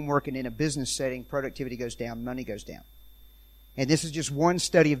your homework, and in a business setting, productivity goes down, money goes down. And this is just one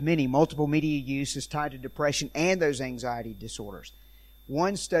study of many. Multiple media use is tied to depression and those anxiety disorders.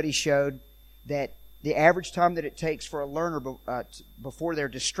 One study showed that the average time that it takes for a learner before they're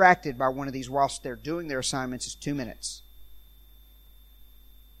distracted by one of these whilst they're doing their assignments is 2 minutes.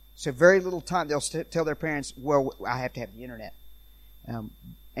 So very little time. They'll tell their parents, well, I have to have the internet.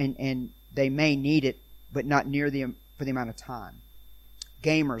 And they may need it, but not near for the amount of time.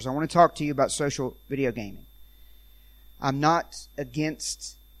 Gamers. I want to talk to you about social video gaming. I'm not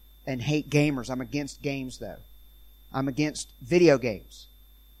against and hate gamers. I'm against games, though. I'm against video games.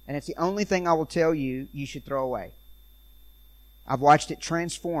 And it's the only thing I will tell you should throw away. I've watched it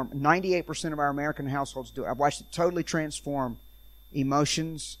transform. 98% of our American households do it. I've watched it totally transform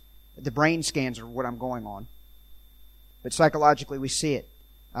emotions. The brain scans are what I'm going on. But psychologically, we see it.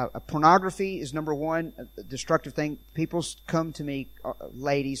 Pornography is number one, a destructive thing. People come to me,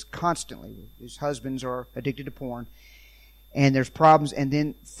 ladies, constantly, whose husbands are addicted to porn. And there's problems, and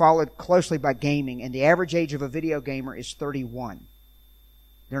then followed closely by gaming. And the average age of a video gamer is 31.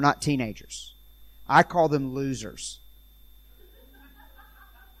 They're not teenagers. I call them losers.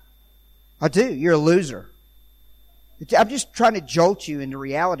 I do. You're a loser. I'm just trying to jolt you into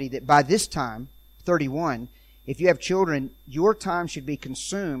reality that by this time, 31, if you have children, your time should be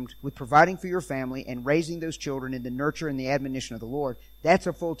consumed with providing for your family and raising those children in the nurture and the admonition of the Lord. That's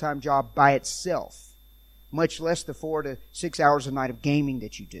a full-time job by itself, much less the 4 to 6 hours a night of gaming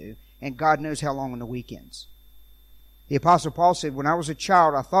that you do, and God knows how long on the weekends. The Apostle Paul said, when I was a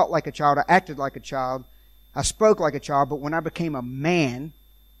child, I thought like a child, I acted like a child, I spoke like a child, but when I became a man,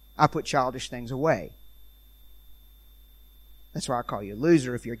 I put childish things away. That's why I call you a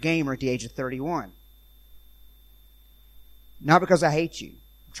loser if you're a gamer at the age of 31. Not because I hate you.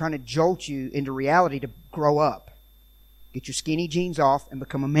 I'm trying to jolt you into reality to grow up. Get your skinny jeans off and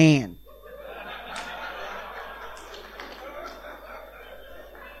become a man.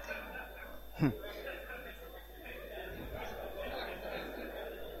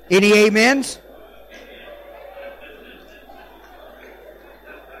 Any amens?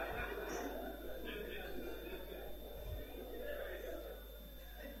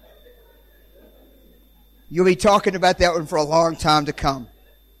 You'll be talking about that one for a long time to come.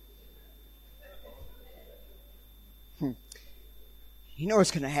 You know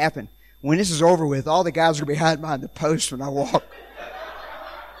what's going to happen? When this is over with, all the guys are going to be hiding behind the post when I walk.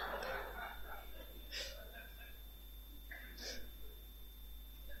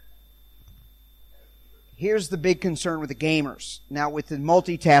 Here's the big concern with the gamers. Now with the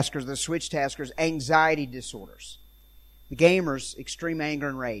multitaskers, the switch taskers, anxiety disorders. The gamers, extreme anger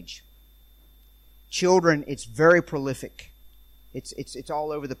and rage. Children, it's very prolific. It's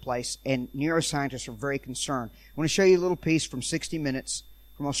all over the place, and neuroscientists are very concerned. I want to show you a little piece from 60 Minutes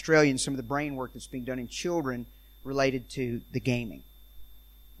from Australia and some of the brain work that's being done in children related to the gaming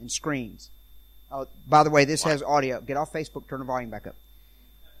and screens. Oh, by the way, this has audio. Get off Facebook, turn the volume back up.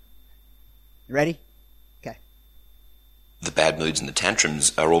 You ready? Okay. The bad moods and the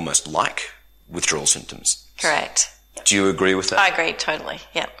tantrums are almost like withdrawal symptoms. Correct. Do you agree with that? I agree totally,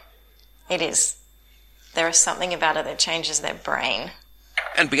 yeah. It is. There is something about it that changes their brain.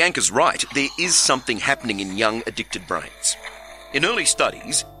 And Bianca's right. There is something happening in young, addicted brains. In early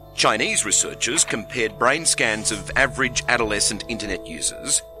studies, Chinese researchers compared brain scans of average adolescent internet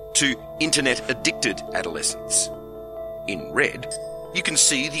users to internet-addicted adolescents. In red, you can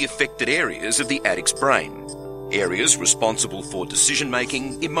see the affected areas of the addict's brain, areas responsible for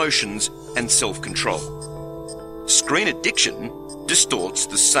decision-making, emotions, and self-control. Screen addiction distorts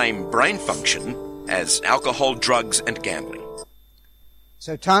the same brain function as alcohol, drugs, and gambling.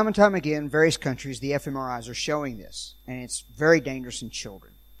 So time and time again, various countries, the fMRIs are showing this, and it's very dangerous in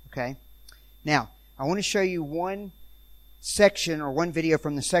children. Okay? Now, I want to show you one section or one video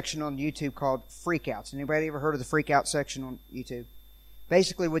from the section on YouTube called Freakouts. Anybody ever heard of the Freakout section on YouTube?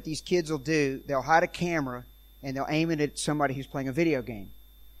 Basically, what these kids will do, they'll hide a camera and they'll aim it at somebody who's playing a video game.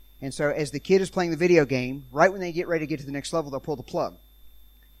 And so as the kid is playing the video game, right when they get ready to get to the next level, they'll pull the plug.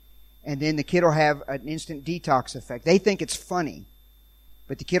 And then the kid will have an instant detox effect. They think it's funny,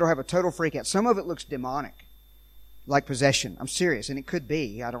 but the kid will have a total freak out. Some of it looks demonic, like possession. I'm serious, and it could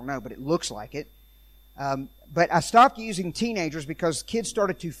be. I don't know, but it looks like it. But I stopped using teenagers because kids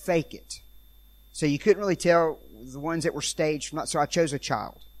started to fake it. So you couldn't really tell the ones that were staged from that, so I chose a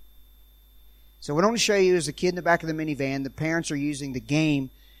child. So what I want to show you is a kid in the back of the minivan. The parents are using the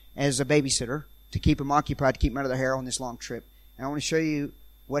game as a babysitter to keep them occupied, to keep them out of their hair on this long trip. And I want to show you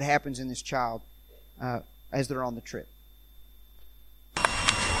what happens in this child as they're on the trip. No,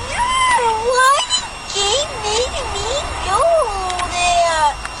 why did Jane make me go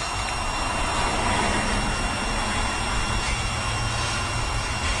there?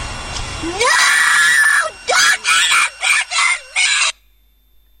 No! Don't make a business me!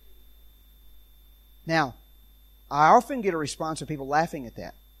 Now, I often get a response of people laughing at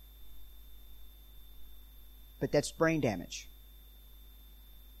that. But that's brain damage.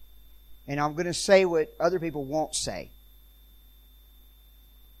 And I'm going to say what other people won't say.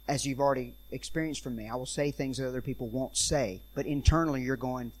 As you've already experienced from me, I will say things that other people won't say. But internally you're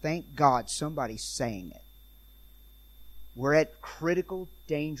going, thank God somebody's saying it. We're at critical,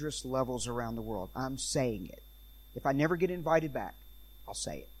 dangerous levels around the world. I'm saying it. If I never get invited back, I'll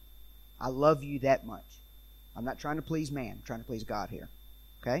say it. I love you that much. I'm not trying to please man. I'm trying to please God here.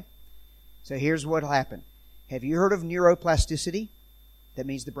 Okay? So here's what will happen. Have you heard of neuroplasticity? That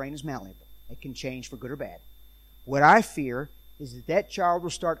means the brain is malleable. It can change for good or bad. What I fear is that that child will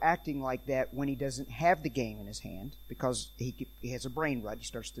start acting like that when he doesn't have the game in his hand because he has a brain rut. He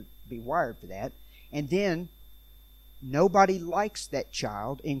starts to be wired for that. And then nobody likes that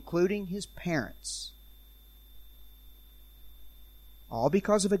child, including his parents. All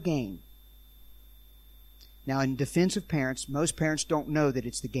because of a game. Now, in defense of parents, most parents don't know that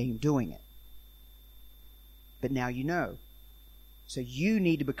it's the game doing it. But now you know. So you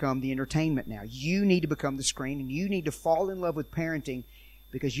need to become the entertainment now. You need to become the screen, and you need to fall in love with parenting,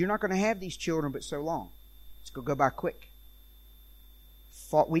 because you're not going to have these children but so long. It's going to go by quick.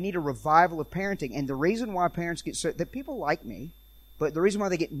 We need a revival of parenting. And the reason why parents get so... that people like me, but the reason why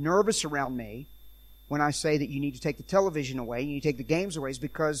they get nervous around me when I say that you need to take the television away, you need to take the games away, is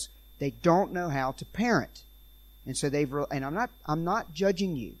because they don't know how to parent. And so and I'm not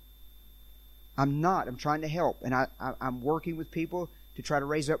judging you. I'm trying to help. And I'm working with people to try to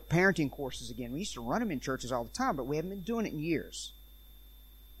raise up parenting courses again. We used to run them in churches all the time, but we haven't been doing it in years.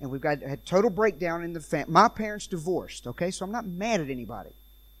 And we've had total breakdown in the family. My parents divorced, okay? So I'm not mad at anybody.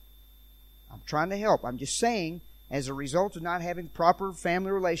 I'm trying to help. I'm just saying, as a result of not having proper family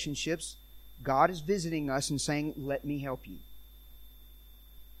relationships, God is visiting us and saying, let me help you.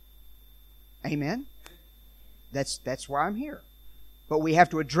 Amen? That's why I'm here. But we have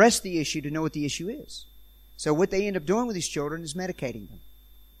to address the issue to know what the issue is. So what they end up doing with these children is medicating them,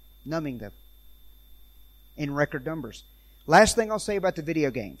 numbing them in record numbers. Last thing I'll say about the video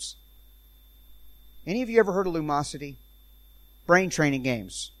games. Any of you ever heard of Lumosity? Brain training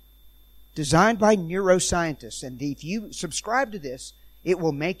games. Designed by neuroscientists. And if you subscribe to this, it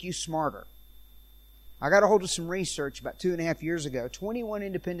will make you smarter. I got a hold of some research about 2.5 years ago. 21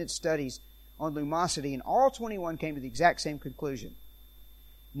 independent studies on Lumosity, and all 21 came to the exact same conclusion.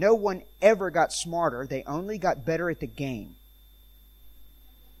 No one ever got smarter. They only got better at the game.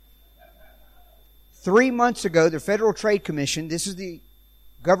 3 months ago, the Federal Trade Commission, this is the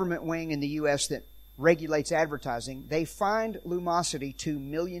government wing in the U.S. that regulates advertising, they fined Lumosity $2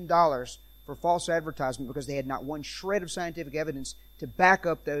 million for false advertisement because they had not one shred of scientific evidence to back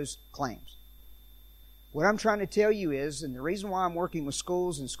up those claims. What I'm trying to tell you is, and the reason why I'm working with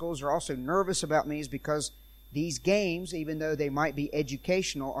schools, and schools are also nervous about me, is because these games, even though they might be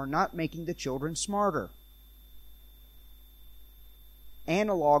educational, are not making the children smarter.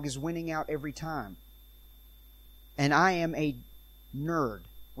 Analog is winning out every time. And I am a nerd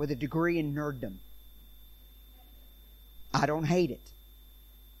with a degree in nerddom. I don't hate it.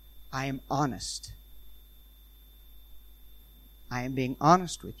 I am honest. I am being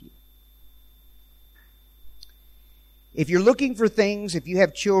honest with you. If you're looking for things, if you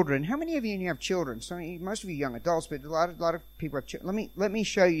have children, how many of you have children? Most of you young adults, but a lot of people have children. Let me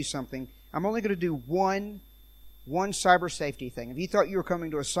show you something. I'm only going to do one cyber safety thing. If you thought you were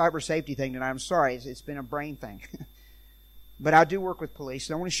coming to a cyber safety thing, then I'm sorry. It's been a brain thing. But I do work with police,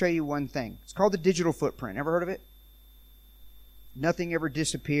 and I want to show you one thing. It's called the digital footprint. Ever heard of it? Nothing ever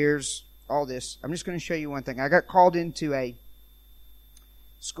disappears. All this. I'm just going to show you one thing. I got called into a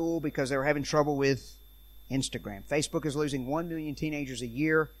school because they were having trouble with Instagram. Facebook is losing 1 million teenagers a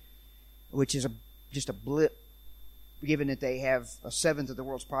year, which is just a blip, given that they have a seventh of the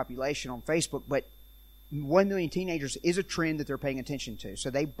world's population on Facebook. But 1 million teenagers is a trend that they're paying attention to. So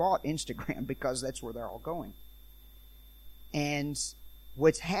they bought Instagram because that's where they're all going. And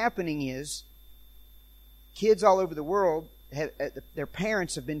what's happening is kids all over the world, their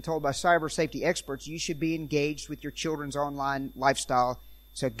parents have been told by cyber safety experts, you should be engaged with your children's online lifestyle.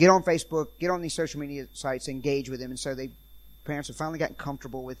 So get on Facebook, get on these social media sites, engage with them. And so parents have finally gotten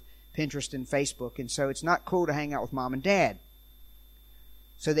comfortable with Pinterest and Facebook. And so it's not cool to hang out with mom and dad.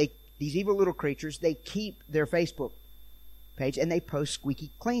 So these evil little creatures, they keep their Facebook page and they post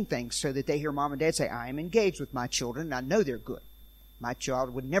squeaky clean things so that they hear mom and dad say, I am engaged with my children and I know they're good. My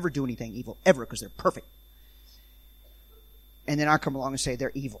child would never do anything evil ever because they're perfect. And then I come along and say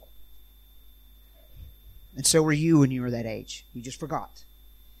they're evil. And so were you when you were that age. You just forgot.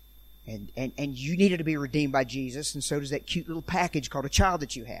 And you needed to be redeemed by Jesus, and so does that cute little package called a child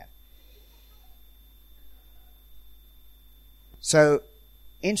that you have. So,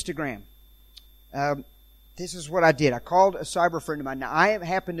 Instagram. This is what I did. I called a cyber friend of mine. Now, I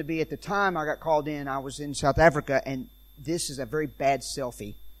happened to be, at the time I got called in, I was in South Africa, and this is a very bad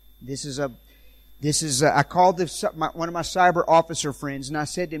selfie. I called one of my cyber officer friends, and I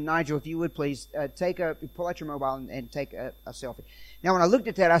said to him, Nigel, if you would please pull out your mobile and take a selfie. Now, when I looked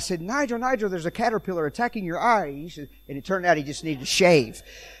at that, I said, Nigel, there's a caterpillar attacking your eye. And it turned out he just needed to shave.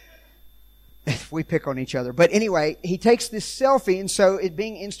 We pick on each other. But anyway, he takes this selfie, and so it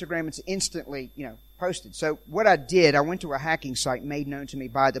being Instagram, it's instantly, posted. So what I did, I went to a hacking site made known to me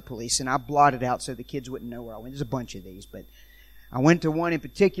by the police, and I blotted out so the kids wouldn't know where I went. There's a bunch of these, but I went to one in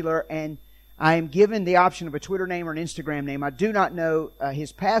particular, and I am given the option of a Twitter name or an Instagram name. I do not know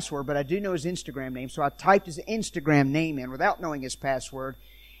his password, but I do know his Instagram name. So I typed his Instagram name in without knowing his password.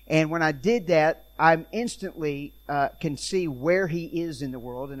 And when I did that, I instantly can see where he is in the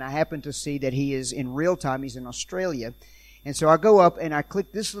world. And I happen to see that he is in real time. He's in Australia. And so I go up and I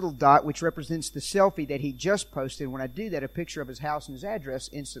click this little dot, which represents the selfie that he just posted. When I do that, a picture of his house and his address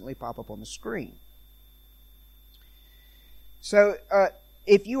instantly pop up on the screen. So,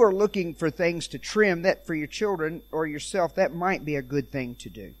 if you are looking for things to trim that for your children or yourself, that might be a good thing to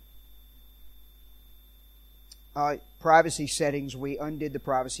do. Privacy settings, we undid the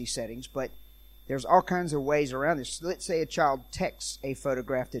privacy settings, but there's all kinds of ways around this. Let's say a child texts a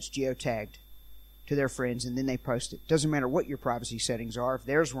photograph that's geotagged to their friends and then they post it. Doesn't matter what your privacy settings are. If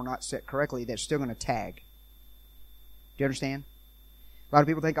theirs were not set correctly, they're still going to tag. Do you understand? A lot of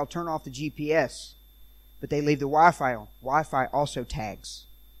people think I'll turn off the GPS, but they leave the Wi-Fi on. Wi-Fi also tags.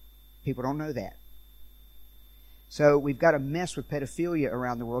 People don't know that. So we've got a mess with pedophilia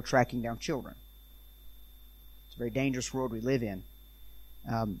around the world tracking down children. It's a very dangerous world we live in.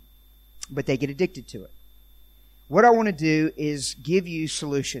 But they get addicted to it. What I want to do is give you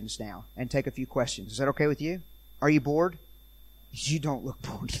solutions now and take a few questions. Is that okay with you? Are you bored? You don't look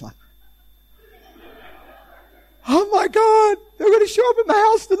bored. You're like, oh my God, they're going to show up at my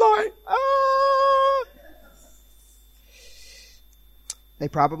house tonight. Ah! They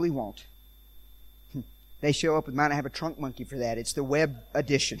probably won't. They show up with mine. I have a trunk monkey for that. It's the web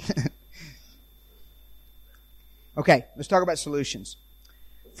edition. Okay, let's talk about solutions.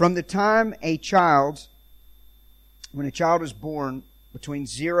 From the time when a child is born, between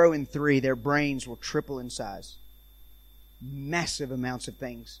 0 and 3, their brains will triple in size. Massive amounts of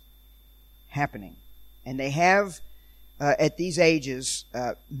things happening. And they have, at these ages,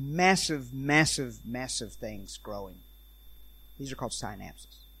 massive things growing. These are called synapses.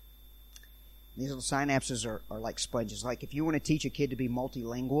 These little synapses are like sponges. Like if you want to teach a kid to be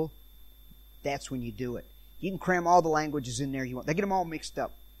multilingual, that's when you do it. You can cram all the languages in there you want. They get them all mixed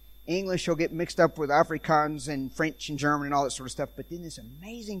up. English will get mixed up with Afrikaans and French and German and all that sort of stuff. But then this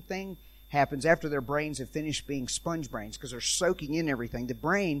amazing thing happens after their brains have finished being sponge brains because they're soaking in everything. The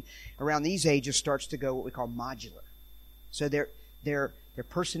brain around these ages starts to go what we call modular. So their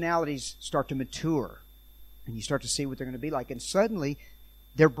personalities start to mature. And you start to see what they're going to be like. And suddenly,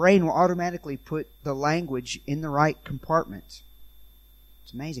 their brain will automatically put the language in the right compartment.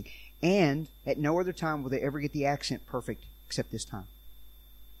 It's amazing. And at no other time will they ever get the accent perfect except this time.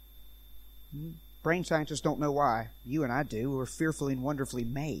 Brain scientists don't know why. You and I do. We're fearfully and wonderfully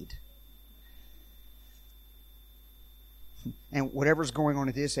made. And whatever's going on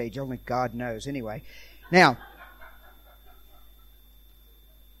at this age, only God knows. Anyway, now,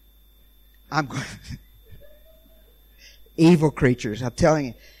 I'm going... Evil creatures, I'm telling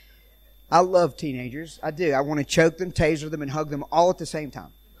you. I love teenagers. I do. I want to choke them, taser them, and hug them all at the same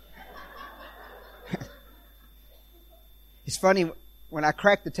time. It's funny, when I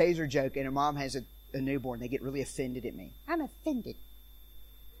crack the taser joke and a mom has a newborn, they get really offended at me. I'm offended.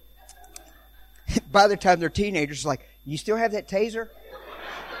 By the time they're teenagers, it's like, you still have that taser?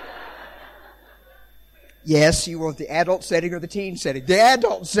 Yes, you want the adult setting or the teen setting? The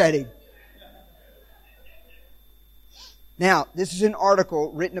adult setting. Now, this is an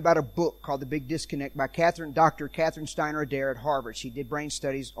article written about a book called The Big Disconnect by Dr. Catherine Steiner Adair at Harvard. She did brain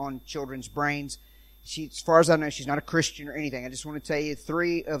studies on children's brains. As far as I know, she's not a Christian or anything. I just want to tell you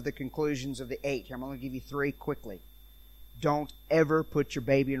 3 of the conclusions of the 8. I'm going to give you 3 quickly. Don't ever put your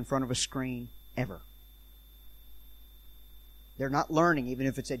baby in front of a screen, ever. They're not learning, even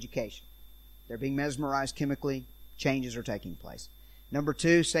if it's education. They're being mesmerized chemically. Changes are taking place. Number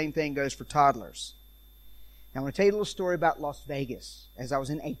 2, same thing goes for toddlers. Now, I want to tell you a little story about Las Vegas as I was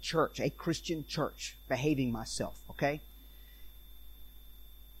in a church, a Christian church, behaving myself, okay?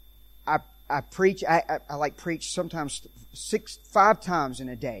 I preach, I like preach sometimes 5 times in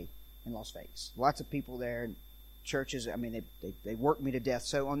a day in Las Vegas. Lots of people there and churches, I mean, they work me to death.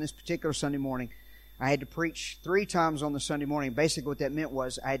 So on this particular Sunday morning, I had to preach 3 times on the Sunday morning. Basically what that meant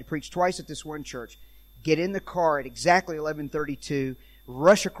was I had to preach twice at this one church, get in the car at exactly 11:32,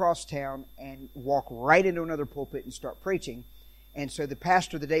 rush across town and walk right into another pulpit and start preaching. And so the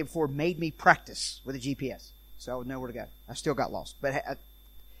pastor the day before made me practice with a GPS so I would know where to go. I still got lost. But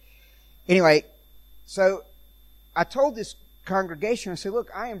anyway, so I told this congregation, I said, look,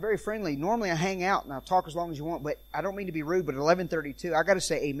 I am very friendly. Normally I hang out and I'll talk as long as you want, but I don't mean to be rude, but at 11:32, I got to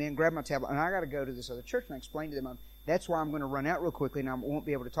say amen, grab my tablet, and I got to go to this other church. And I explained to them, that's why I'm going to run out real quickly and I won't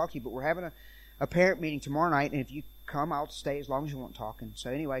be able to talk to you, but we're having a parent meeting tomorrow night, and if you come, I'll stay as long as you want talking. So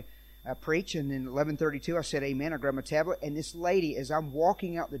anyway, I preach, and then 11:32, I said amen. I grabbed my tablet, and this lady, as I'm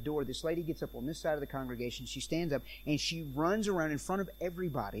walking out the door, this lady gets up on this side of the congregation. She stands up, and she runs around in front of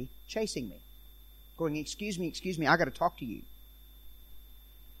everybody, chasing me, going, excuse me, I got to talk to you.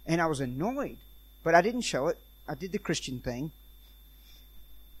 And I was annoyed, but I didn't show it. I did the Christian thing.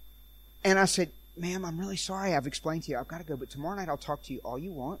 And I said, ma'am, I'm really sorry. I've explained to you. I've got to go, but tomorrow night I'll talk to you all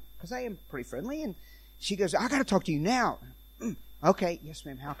you want, because I am pretty friendly. And she goes, I got to talk to you now. Okay, yes,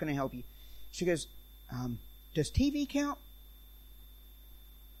 ma'am. How can I help you? She goes, does TV count?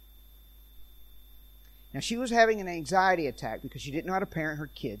 Now, she was having an anxiety attack because she didn't know how to parent her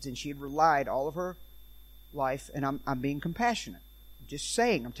kids, and she had relied all of her life, and I'm being compassionate. I'm just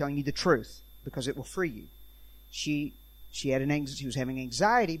saying, I'm telling you the truth, because it will free you. She was having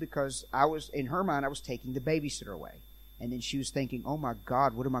anxiety because in her mind, I was taking the babysitter away. And then she was thinking, oh my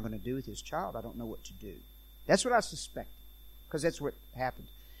God, what am I going to do with this child? I don't know what to do. That's what I suspected, because that's what happened.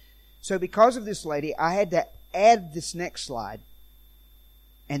 So because of this lady, I had to add this next slide.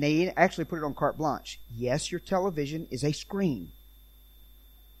 And they actually put it on carte blanche. Yes, your television is a screen.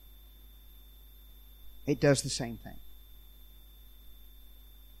 It does the same thing.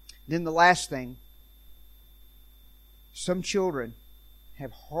 Then the last thing, some children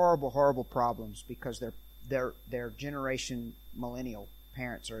have horrible, horrible problems because their generation millennial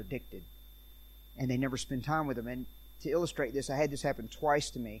parents are addicted. And they never spend time with them. And to illustrate this, I had this happen twice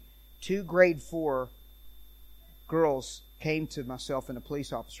to me. 2 grade 4 girls came to myself and a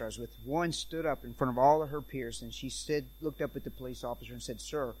police officer I was with. One stood up in front of all of her peers, and she looked up at the police officer and said,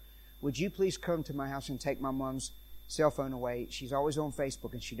 "Sir, would you please come to my house and take my mom's cell phone away? She's always on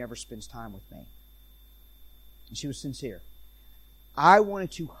Facebook and she never spends time with me." And she was sincere. I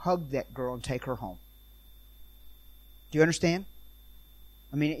wanted to hug that girl and take her home. Do you understand?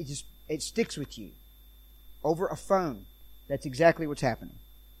 I mean, it sticks with you. Over a phone, that's exactly what's happening.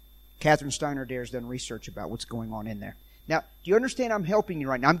 Catherine Steiner Dare's done research about what's going on in there. Now, do you understand I'm helping you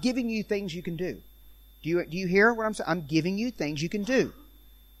right now? I'm giving you things you can do. Do you hear what I'm saying? I'm giving you things you can do.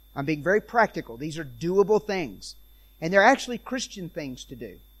 I'm being very practical. These are doable things. And they're actually Christian things to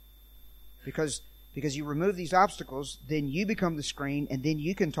do. Because you remove these obstacles, then you become the screen, and then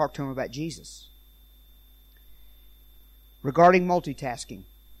you can talk to them about Jesus. Regarding multitasking,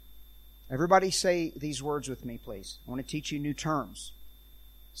 everybody say these words with me, please. I want to teach you new terms.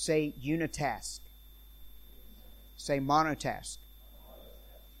 Say unitask. Say monotask.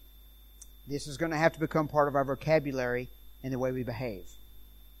 This is going to have to become part of our vocabulary and the way we behave.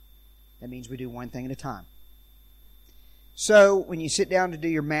 That means we do one thing at a time. So, when you sit down to do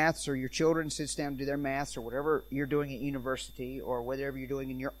your maths, or your children sits down to do their maths, or whatever you're doing at university, or whatever you're doing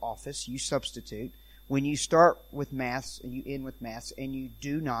in your office, you substitute. When you start with maths, and you end with maths, and you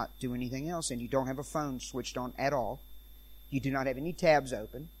do not do anything else, and you don't have a phone switched on at all, you do not have any tabs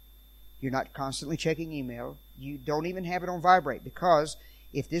open, you're not constantly checking email, you don't even have it on vibrate, because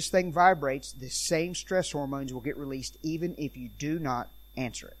if this thing vibrates, the same stress hormones will get released even if you do not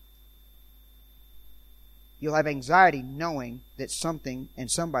answer it. You'll have anxiety knowing that something and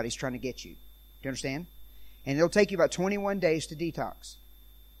somebody's trying to get you. Do you understand? And it'll take you about 21 days to detox.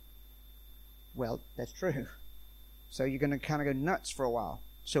 Well, that's true. So you're going to kind of go nuts for a while.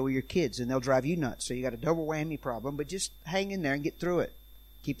 So will your kids, and they'll drive you nuts. So you got a double whammy problem, but just hang in there and get through it.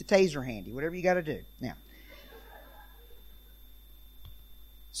 Keep the taser handy, whatever you got to do. Now,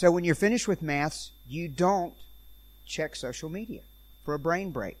 so when you're finished with maths, you don't check social media for a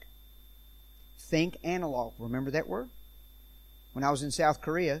brain break. Think analog. Remember that word? When I was in South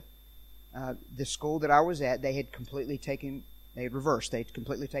Korea, the school that I was at, they had completely taken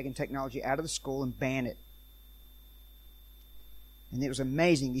technology out of the school and banned it. And it was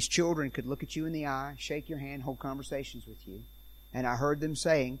amazing. These children could look at you in the eye, shake your hand, hold conversations with you. And I heard them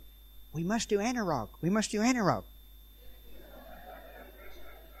saying, "We must do analog. We must do analog."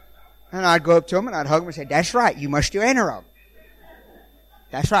 And I'd go up to them and I'd hug them and say, "That's right. You must do analog.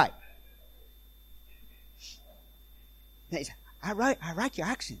 That's right." And they say, I like your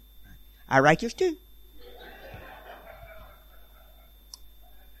accent. I like yours too.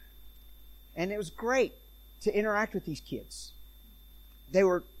 And it was great to interact with these kids. They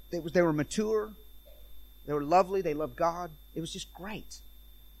were mature. They were lovely. They loved God. It was just great.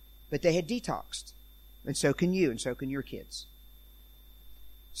 But they had detoxed. And so can you, and so can your kids.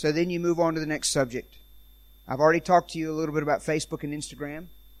 So then you move on to the next subject. I've already talked to you a little bit about Facebook and Instagram.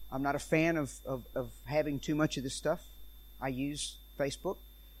 I'm not a fan of having too much of this stuff. I use Facebook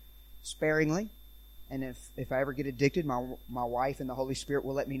sparingly. And if I ever get addicted, my wife and the Holy Spirit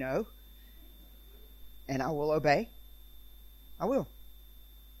will let me know. And I will obey. I will.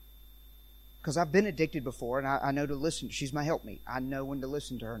 Because I've been addicted before, and I know to listen. She's my helpmeet. I know when to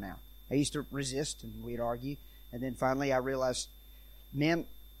listen to her now. I used to resist, and we'd argue. And then finally I realized, men,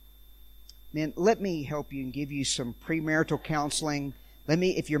 let me help you and give you some premarital counseling.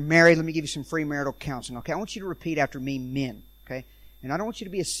 If you're married, let me give you some free marital counseling. Okay, I want you to repeat after me, men. Okay? And I don't want you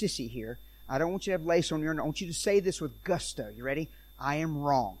to be a sissy here. I don't want you to have lace on your... I want you to say this with gusto. You ready? I am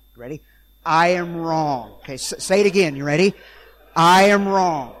wrong. You ready? I am wrong. Okay, say it again. You ready? I am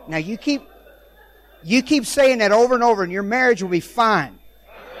wrong. Now you keep saying that over and over and your marriage will be fine.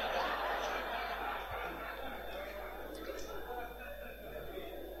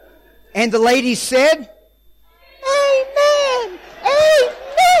 And the lady said, Amen!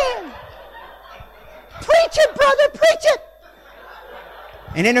 Amen! Preach it, brother, preach it!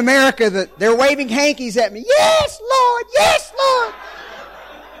 And in America, they're waving hankies at me. Yes, Lord! Yes, Lord!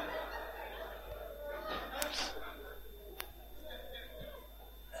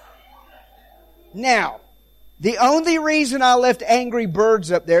 Now, the only reason I left Angry Birds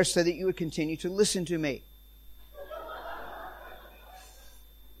up there is so that you would continue to listen to me.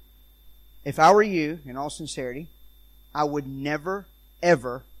 If I were you, in all sincerity, I would never,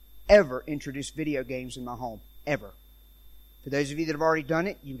 ever, ever introduce video games in my home. Ever. For those of you that have already done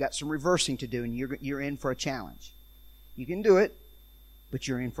it, you've got some reversing to do, and you're in for a challenge. You can do it, but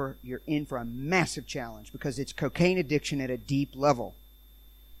you're in for a massive challenge because it's cocaine addiction at a deep level.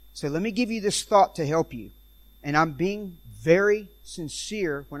 So let me give you this thought to help you. And I'm being very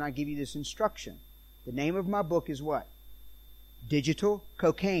sincere when I give you this instruction. The name of my book is what? Digital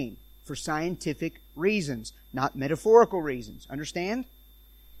Cocaine. For scientific reasons, not metaphorical reasons. Understand?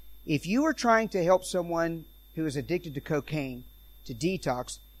 If you were trying to help someone who is addicted to cocaine to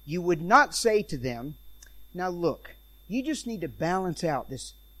detox, you would not say to them, now look, you just need to balance out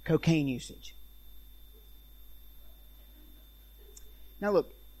this cocaine usage. Now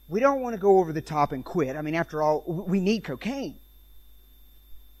look, we don't want to go over the top and quit. I mean, after all, we need cocaine.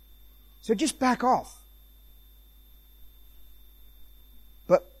 So just back off.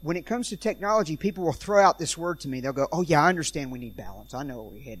 But when it comes to technology, people will throw out this word to me. They'll go, oh yeah, I understand we need balance. I know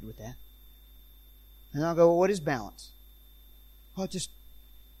where we're headed with that. And I'll go, well, what is balance? Oh,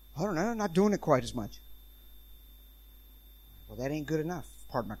 I don't know, not doing it quite as much. Well, that ain't good enough.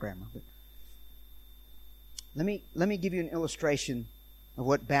 Pardon my grammar. But let me give you an illustration of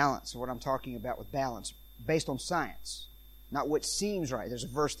what I'm talking about with balance, based on science. Not what seems right. There's a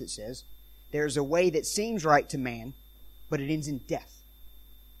verse that says, there's a way that seems right to man, but it ends in death.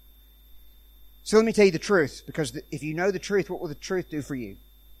 So let me tell you the truth, because if you know the truth, what will the truth do for you?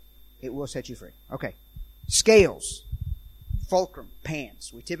 It will set you free. Okay. Scales, fulcrum,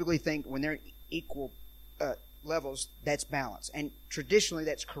 pans. We typically think when they're equal levels, that's balance. And traditionally,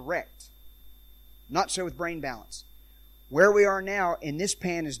 that's correct. Not so with brain balance. Where we are now, and this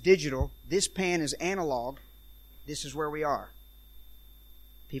pan is digital, this pan is analog, this is where we are.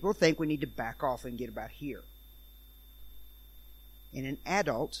 People think we need to back off and get about here. In an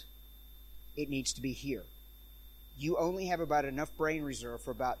adult, it needs to be here. You only have about enough brain reserve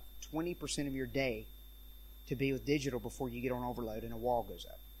for about 20% of your day to be with digital before you get on overload and a wall goes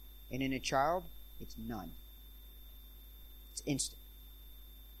up. And in a child, it's none. It's instant.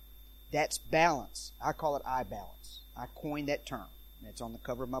 That's balance. I call it eye balance. I coined that term. And it's on the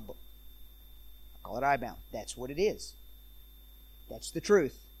cover of my book. I call it eye balance. That's what it is. That's the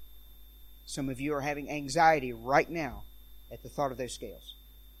truth. Some of you are having anxiety right now at the thought of those scales.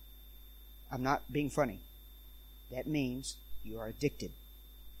 I'm not being funny. That means you are addicted.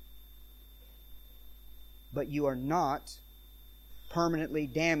 But you are not permanently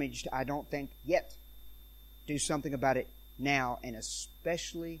damaged, I don't think, yet. Do something about it now, and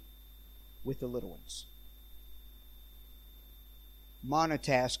especially with the little ones.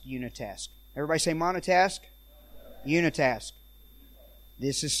 Monotask, unitask. Everybody say monotask? Unitask.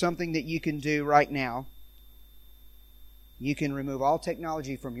 This is something that you can do right now. You can remove all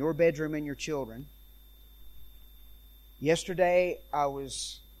technology from your bedroom and your children. Yesterday,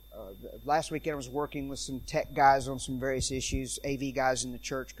 last weekend I was working with some tech guys on some various issues, AV guys in the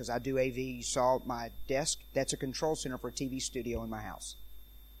church, because I do AV. You saw my desk. That's a control center for a TV studio in my house.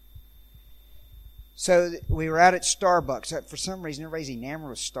 So we were out at Starbucks. For some reason, everybody's enamored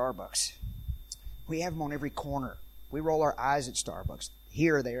with Starbucks. We have them on every corner. We roll our eyes at Starbucks.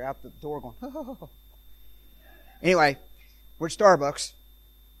 Here, they're out the door going, oh. Anyway, we're at Starbucks,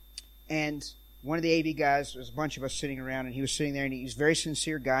 and one of the AV guys, there's a bunch of us sitting around, and he was sitting there, and he was a very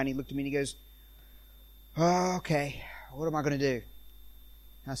sincere guy, and he looked at me and he goes, oh, okay, what am I going to do?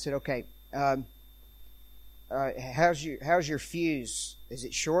 And I said, okay, how's your fuse? Is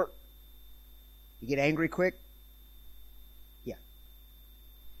it short? You get angry quick? Yeah.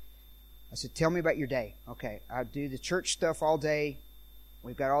 I said, tell me about your day. Okay, I do the church stuff all day.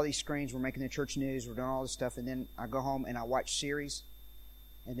 We've got all these screens. We're making the church news. We're doing all this stuff. And then I go home and I watch series.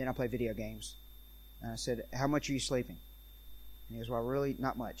 And then I play video games. And I said, how much are you sleeping? And he goes, well, really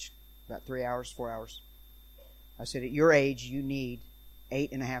not much. About 3 hours, 4 hours. I said, at your age, you need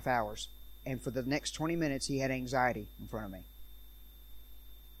 8.5 hours. And for the next 20 minutes, he had anxiety in front of me.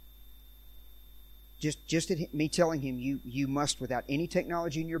 Just me telling him, you must, without any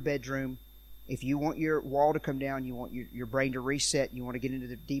technology in your bedroom, if you want your wall to come down, you want your brain to reset, you want to get into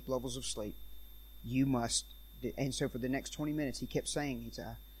the deep levels of sleep, you must. And so for the next 20 minutes, he kept saying,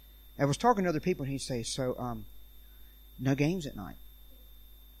 I was talking to other people, and he'd say, no games at night.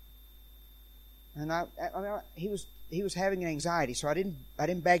 And he was having an anxiety, so I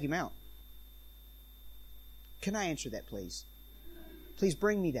didn't bag him out. Can I answer that, please? Please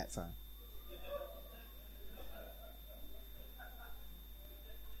bring me that phone.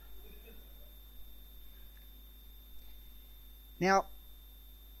 Now,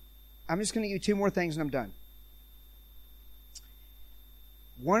 I'm just going to give you two more things and I'm done.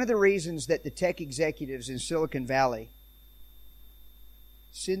 One of the reasons that the tech executives in Silicon Valley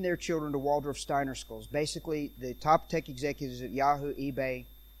send their children to Waldorf Steiner schools, basically the top tech executives at Yahoo, eBay,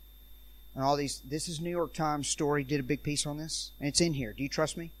 and all these, this is New York Times story, did a big piece on this, and it's in here. Do you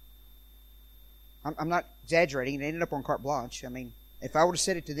trust me? I'm not exaggerating. It ended up on Carte Blanche. I mean, if I would have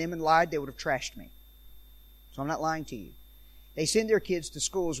said it to them and lied, they would have trashed me. So I'm not lying to you. They send their kids to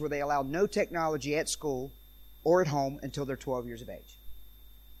schools where they allow no technology at school or at home until they're 12 years of age.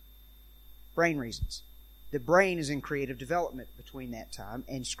 Brain reasons. The brain is in creative development between that time,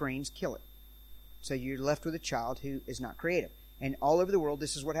 and screens kill it. So you're left with a child who is not creative. And all over the world,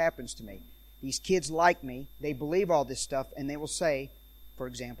 this is what happens to me. These kids like me, they believe all this stuff, and they will say, for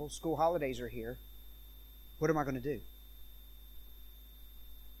example, school holidays are here. What am I going to do?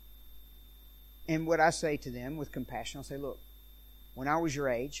 And what I say to them with compassion, I'll say, look, when I was your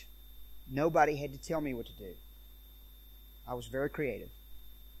age, nobody had to tell me what to do. I was very creative.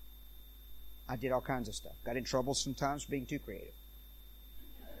 I did all kinds of stuff. Got in trouble sometimes for being too creative.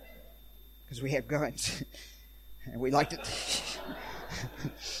 Because we had guns. And we liked it.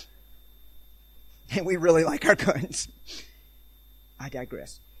 And we really like our guns. I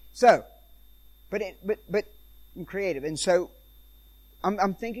digress. So, but I'm creative. And so,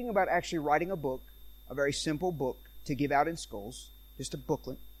 I'm thinking about actually writing a book, a very simple book to give out in schools, just a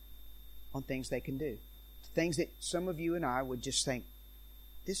booklet on things they can do. Things that some of you and I would just think,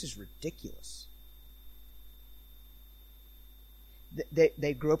 this is ridiculous.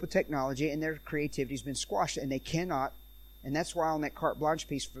 They grew up with technology and their creativity has been squashed, and they cannot. And that's why on that Carte Blanche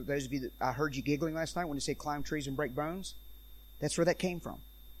piece, for those of you that I heard you giggling last night when they say climb trees and break bones, that's where that came from.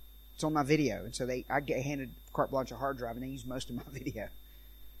 It's on my video. And so I get handed Carte Blanche a hard drive, and they use most of my video.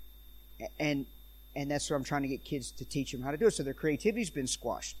 And that's what I'm trying to get kids to teach them how to do it. So their creativity's been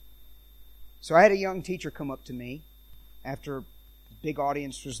squashed. So I had a young teacher come up to me after the big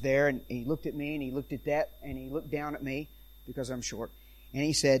audience was there, and he looked at me, and he looked at that, and he looked down at me because I'm short. And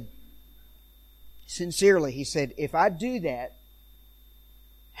he said, sincerely, he said, if I do that,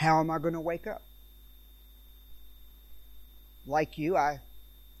 how am I going to wake up? Like you, I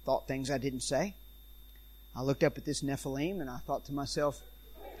thought things I didn't say. I looked up at this Nephilim, and I thought to myself,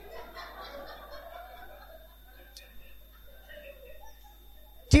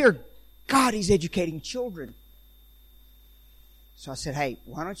 dear God, he's educating children. So I said, hey,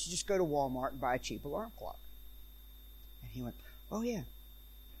 why don't you just go to Walmart and buy a cheap alarm clock? And he went, oh yeah.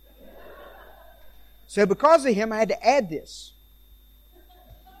 So because of him, I had to add this.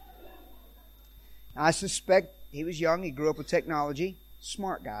 I suspect he was young, he grew up with technology,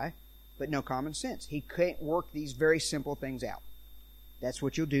 smart guy, but no common sense. He can't work these very simple things out. That's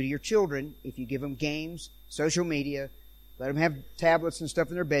what you'll do to your children if you give them games, social media, let them have tablets and stuff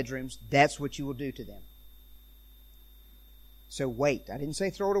in their bedrooms. That's what you will do to them. So wait. I didn't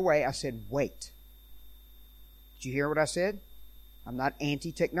say throw it away. I said wait. Did you hear what I said? I'm not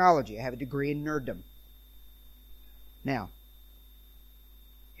anti-technology. I have a degree in nerddom. Now,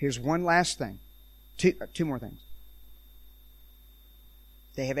 here's one last thing. Two more things.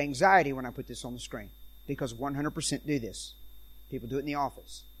 They have anxiety when I put this on the screen because 100% do this. People do it in the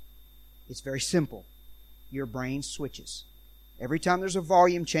office. It's very simple. Your brain switches. Every time there's a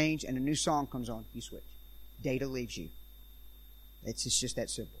volume change and a new song comes on, you switch. Data leaves you. It's just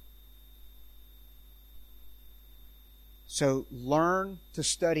that simple. So learn to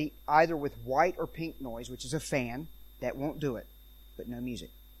study either with white or pink noise, which is a fan. That won't do it, but no music.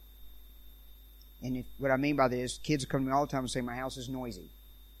 And what I mean by this, kids come to me all the time and say, my house is noisy.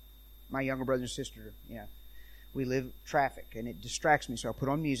 My younger brother and sister, we live traffic, and it distracts me, so I put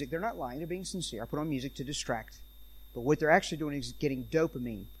on music. They're not lying. They're being sincere. I put on music to distract. But what they're actually doing is getting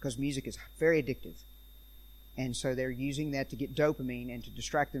dopamine, because music is very addictive. And so they're using that to get dopamine and to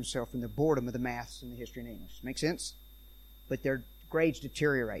distract themselves from the boredom of the maths and the history and English. Make sense? But their grades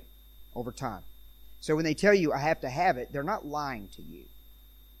deteriorate over time. So when they tell you, I have to have it, they're not lying to you.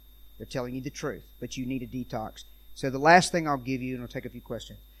 They're telling you the truth, but you need a detox. So the last thing I'll give you, and I'll take a few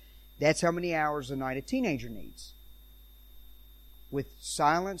questions, That's how many hours a night a teenager needs. With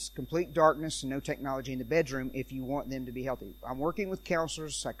silence, complete darkness, and no technology in the bedroom if you want them to be healthy. I'm working with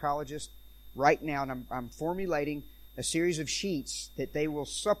counselors, psychologists right now, and I'm formulating a series of sheets that they will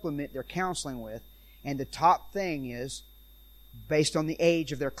supplement their counseling with. And the top thing is, based on the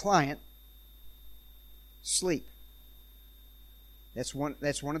age of their client, sleep. That's one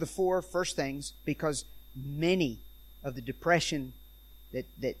of the 4 first things, because many of the depressions that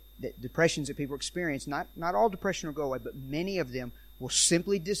people experience, not all depression will go away, but many of them will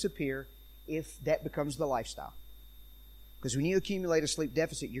simply disappear if that becomes the lifestyle. Because when you accumulate a sleep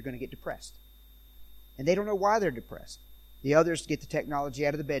deficit, you're going to get depressed. And they don't know why they're depressed. The others get the technology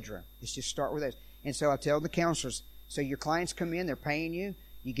out of the bedroom. Let's just start with those. And so I tell the counselors, so your clients come in, they're paying you,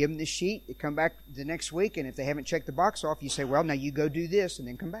 you give them this sheet, they come back the next week, and if they haven't checked the box off, you say, well, now you go do this, and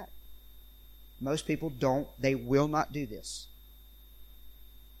then come back. Most people don't. They will not do this.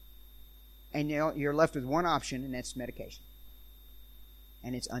 And you're left with one option, and that's medication.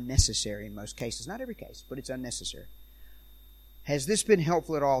 And it's unnecessary in most cases. Not every case, but it's unnecessary. Has this been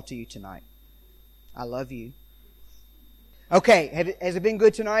helpful at all to you tonight? I love you. Okay, has it been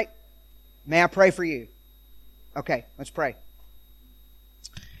good tonight? May I pray for you? Okay, let's pray.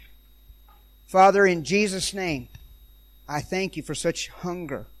 Father, in Jesus' name, I thank you for such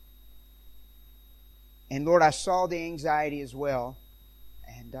hunger. And Lord, I saw the anxiety as well.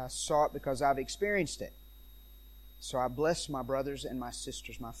 And I saw it because I've experienced it. So I bless my brothers and my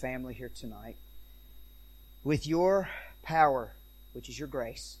sisters, my family here tonight, with your power, which is your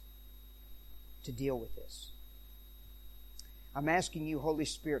grace, to deal with this. I'm asking you, Holy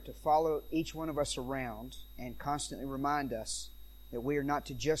Spirit, to follow each one of us around and constantly remind us that we are not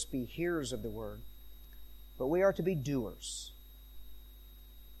to just be hearers of the Word, but we are to be doers.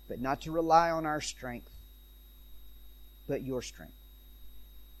 But not to rely on our strength, but your strength.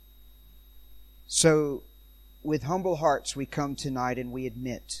 So, with humble hearts, we come tonight and we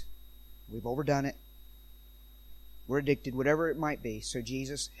admit we've overdone it. We're addicted, whatever it might be. So,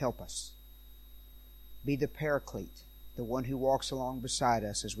 Jesus, help us. Be the paraclete, the one who walks along beside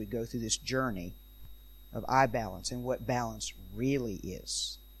us as we go through this journey of eye balance and what balance really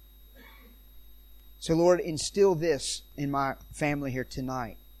is. So, Lord, instill this in my family here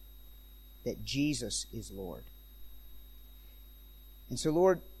tonight, that Jesus is Lord. And so,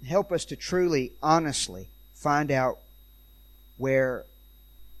 Lord, help us to truly, honestly find out where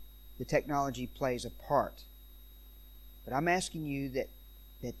the technology plays a part. But I'm asking you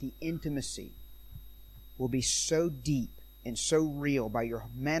that the intimacy will be so deep and so real by your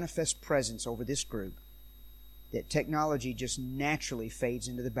manifest presence over this group that technology just naturally fades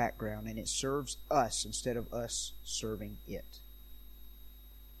into the background and it serves us instead of us serving it.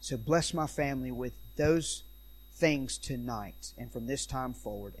 So bless my family with those things tonight and from this time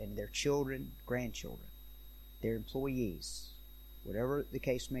forward, and their children, grandchildren, their employees, whatever the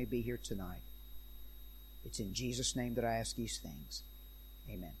case may be here tonight. It's in Jesus' name that I ask these things.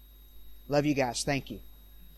 Amen. Love you guys. Thank you.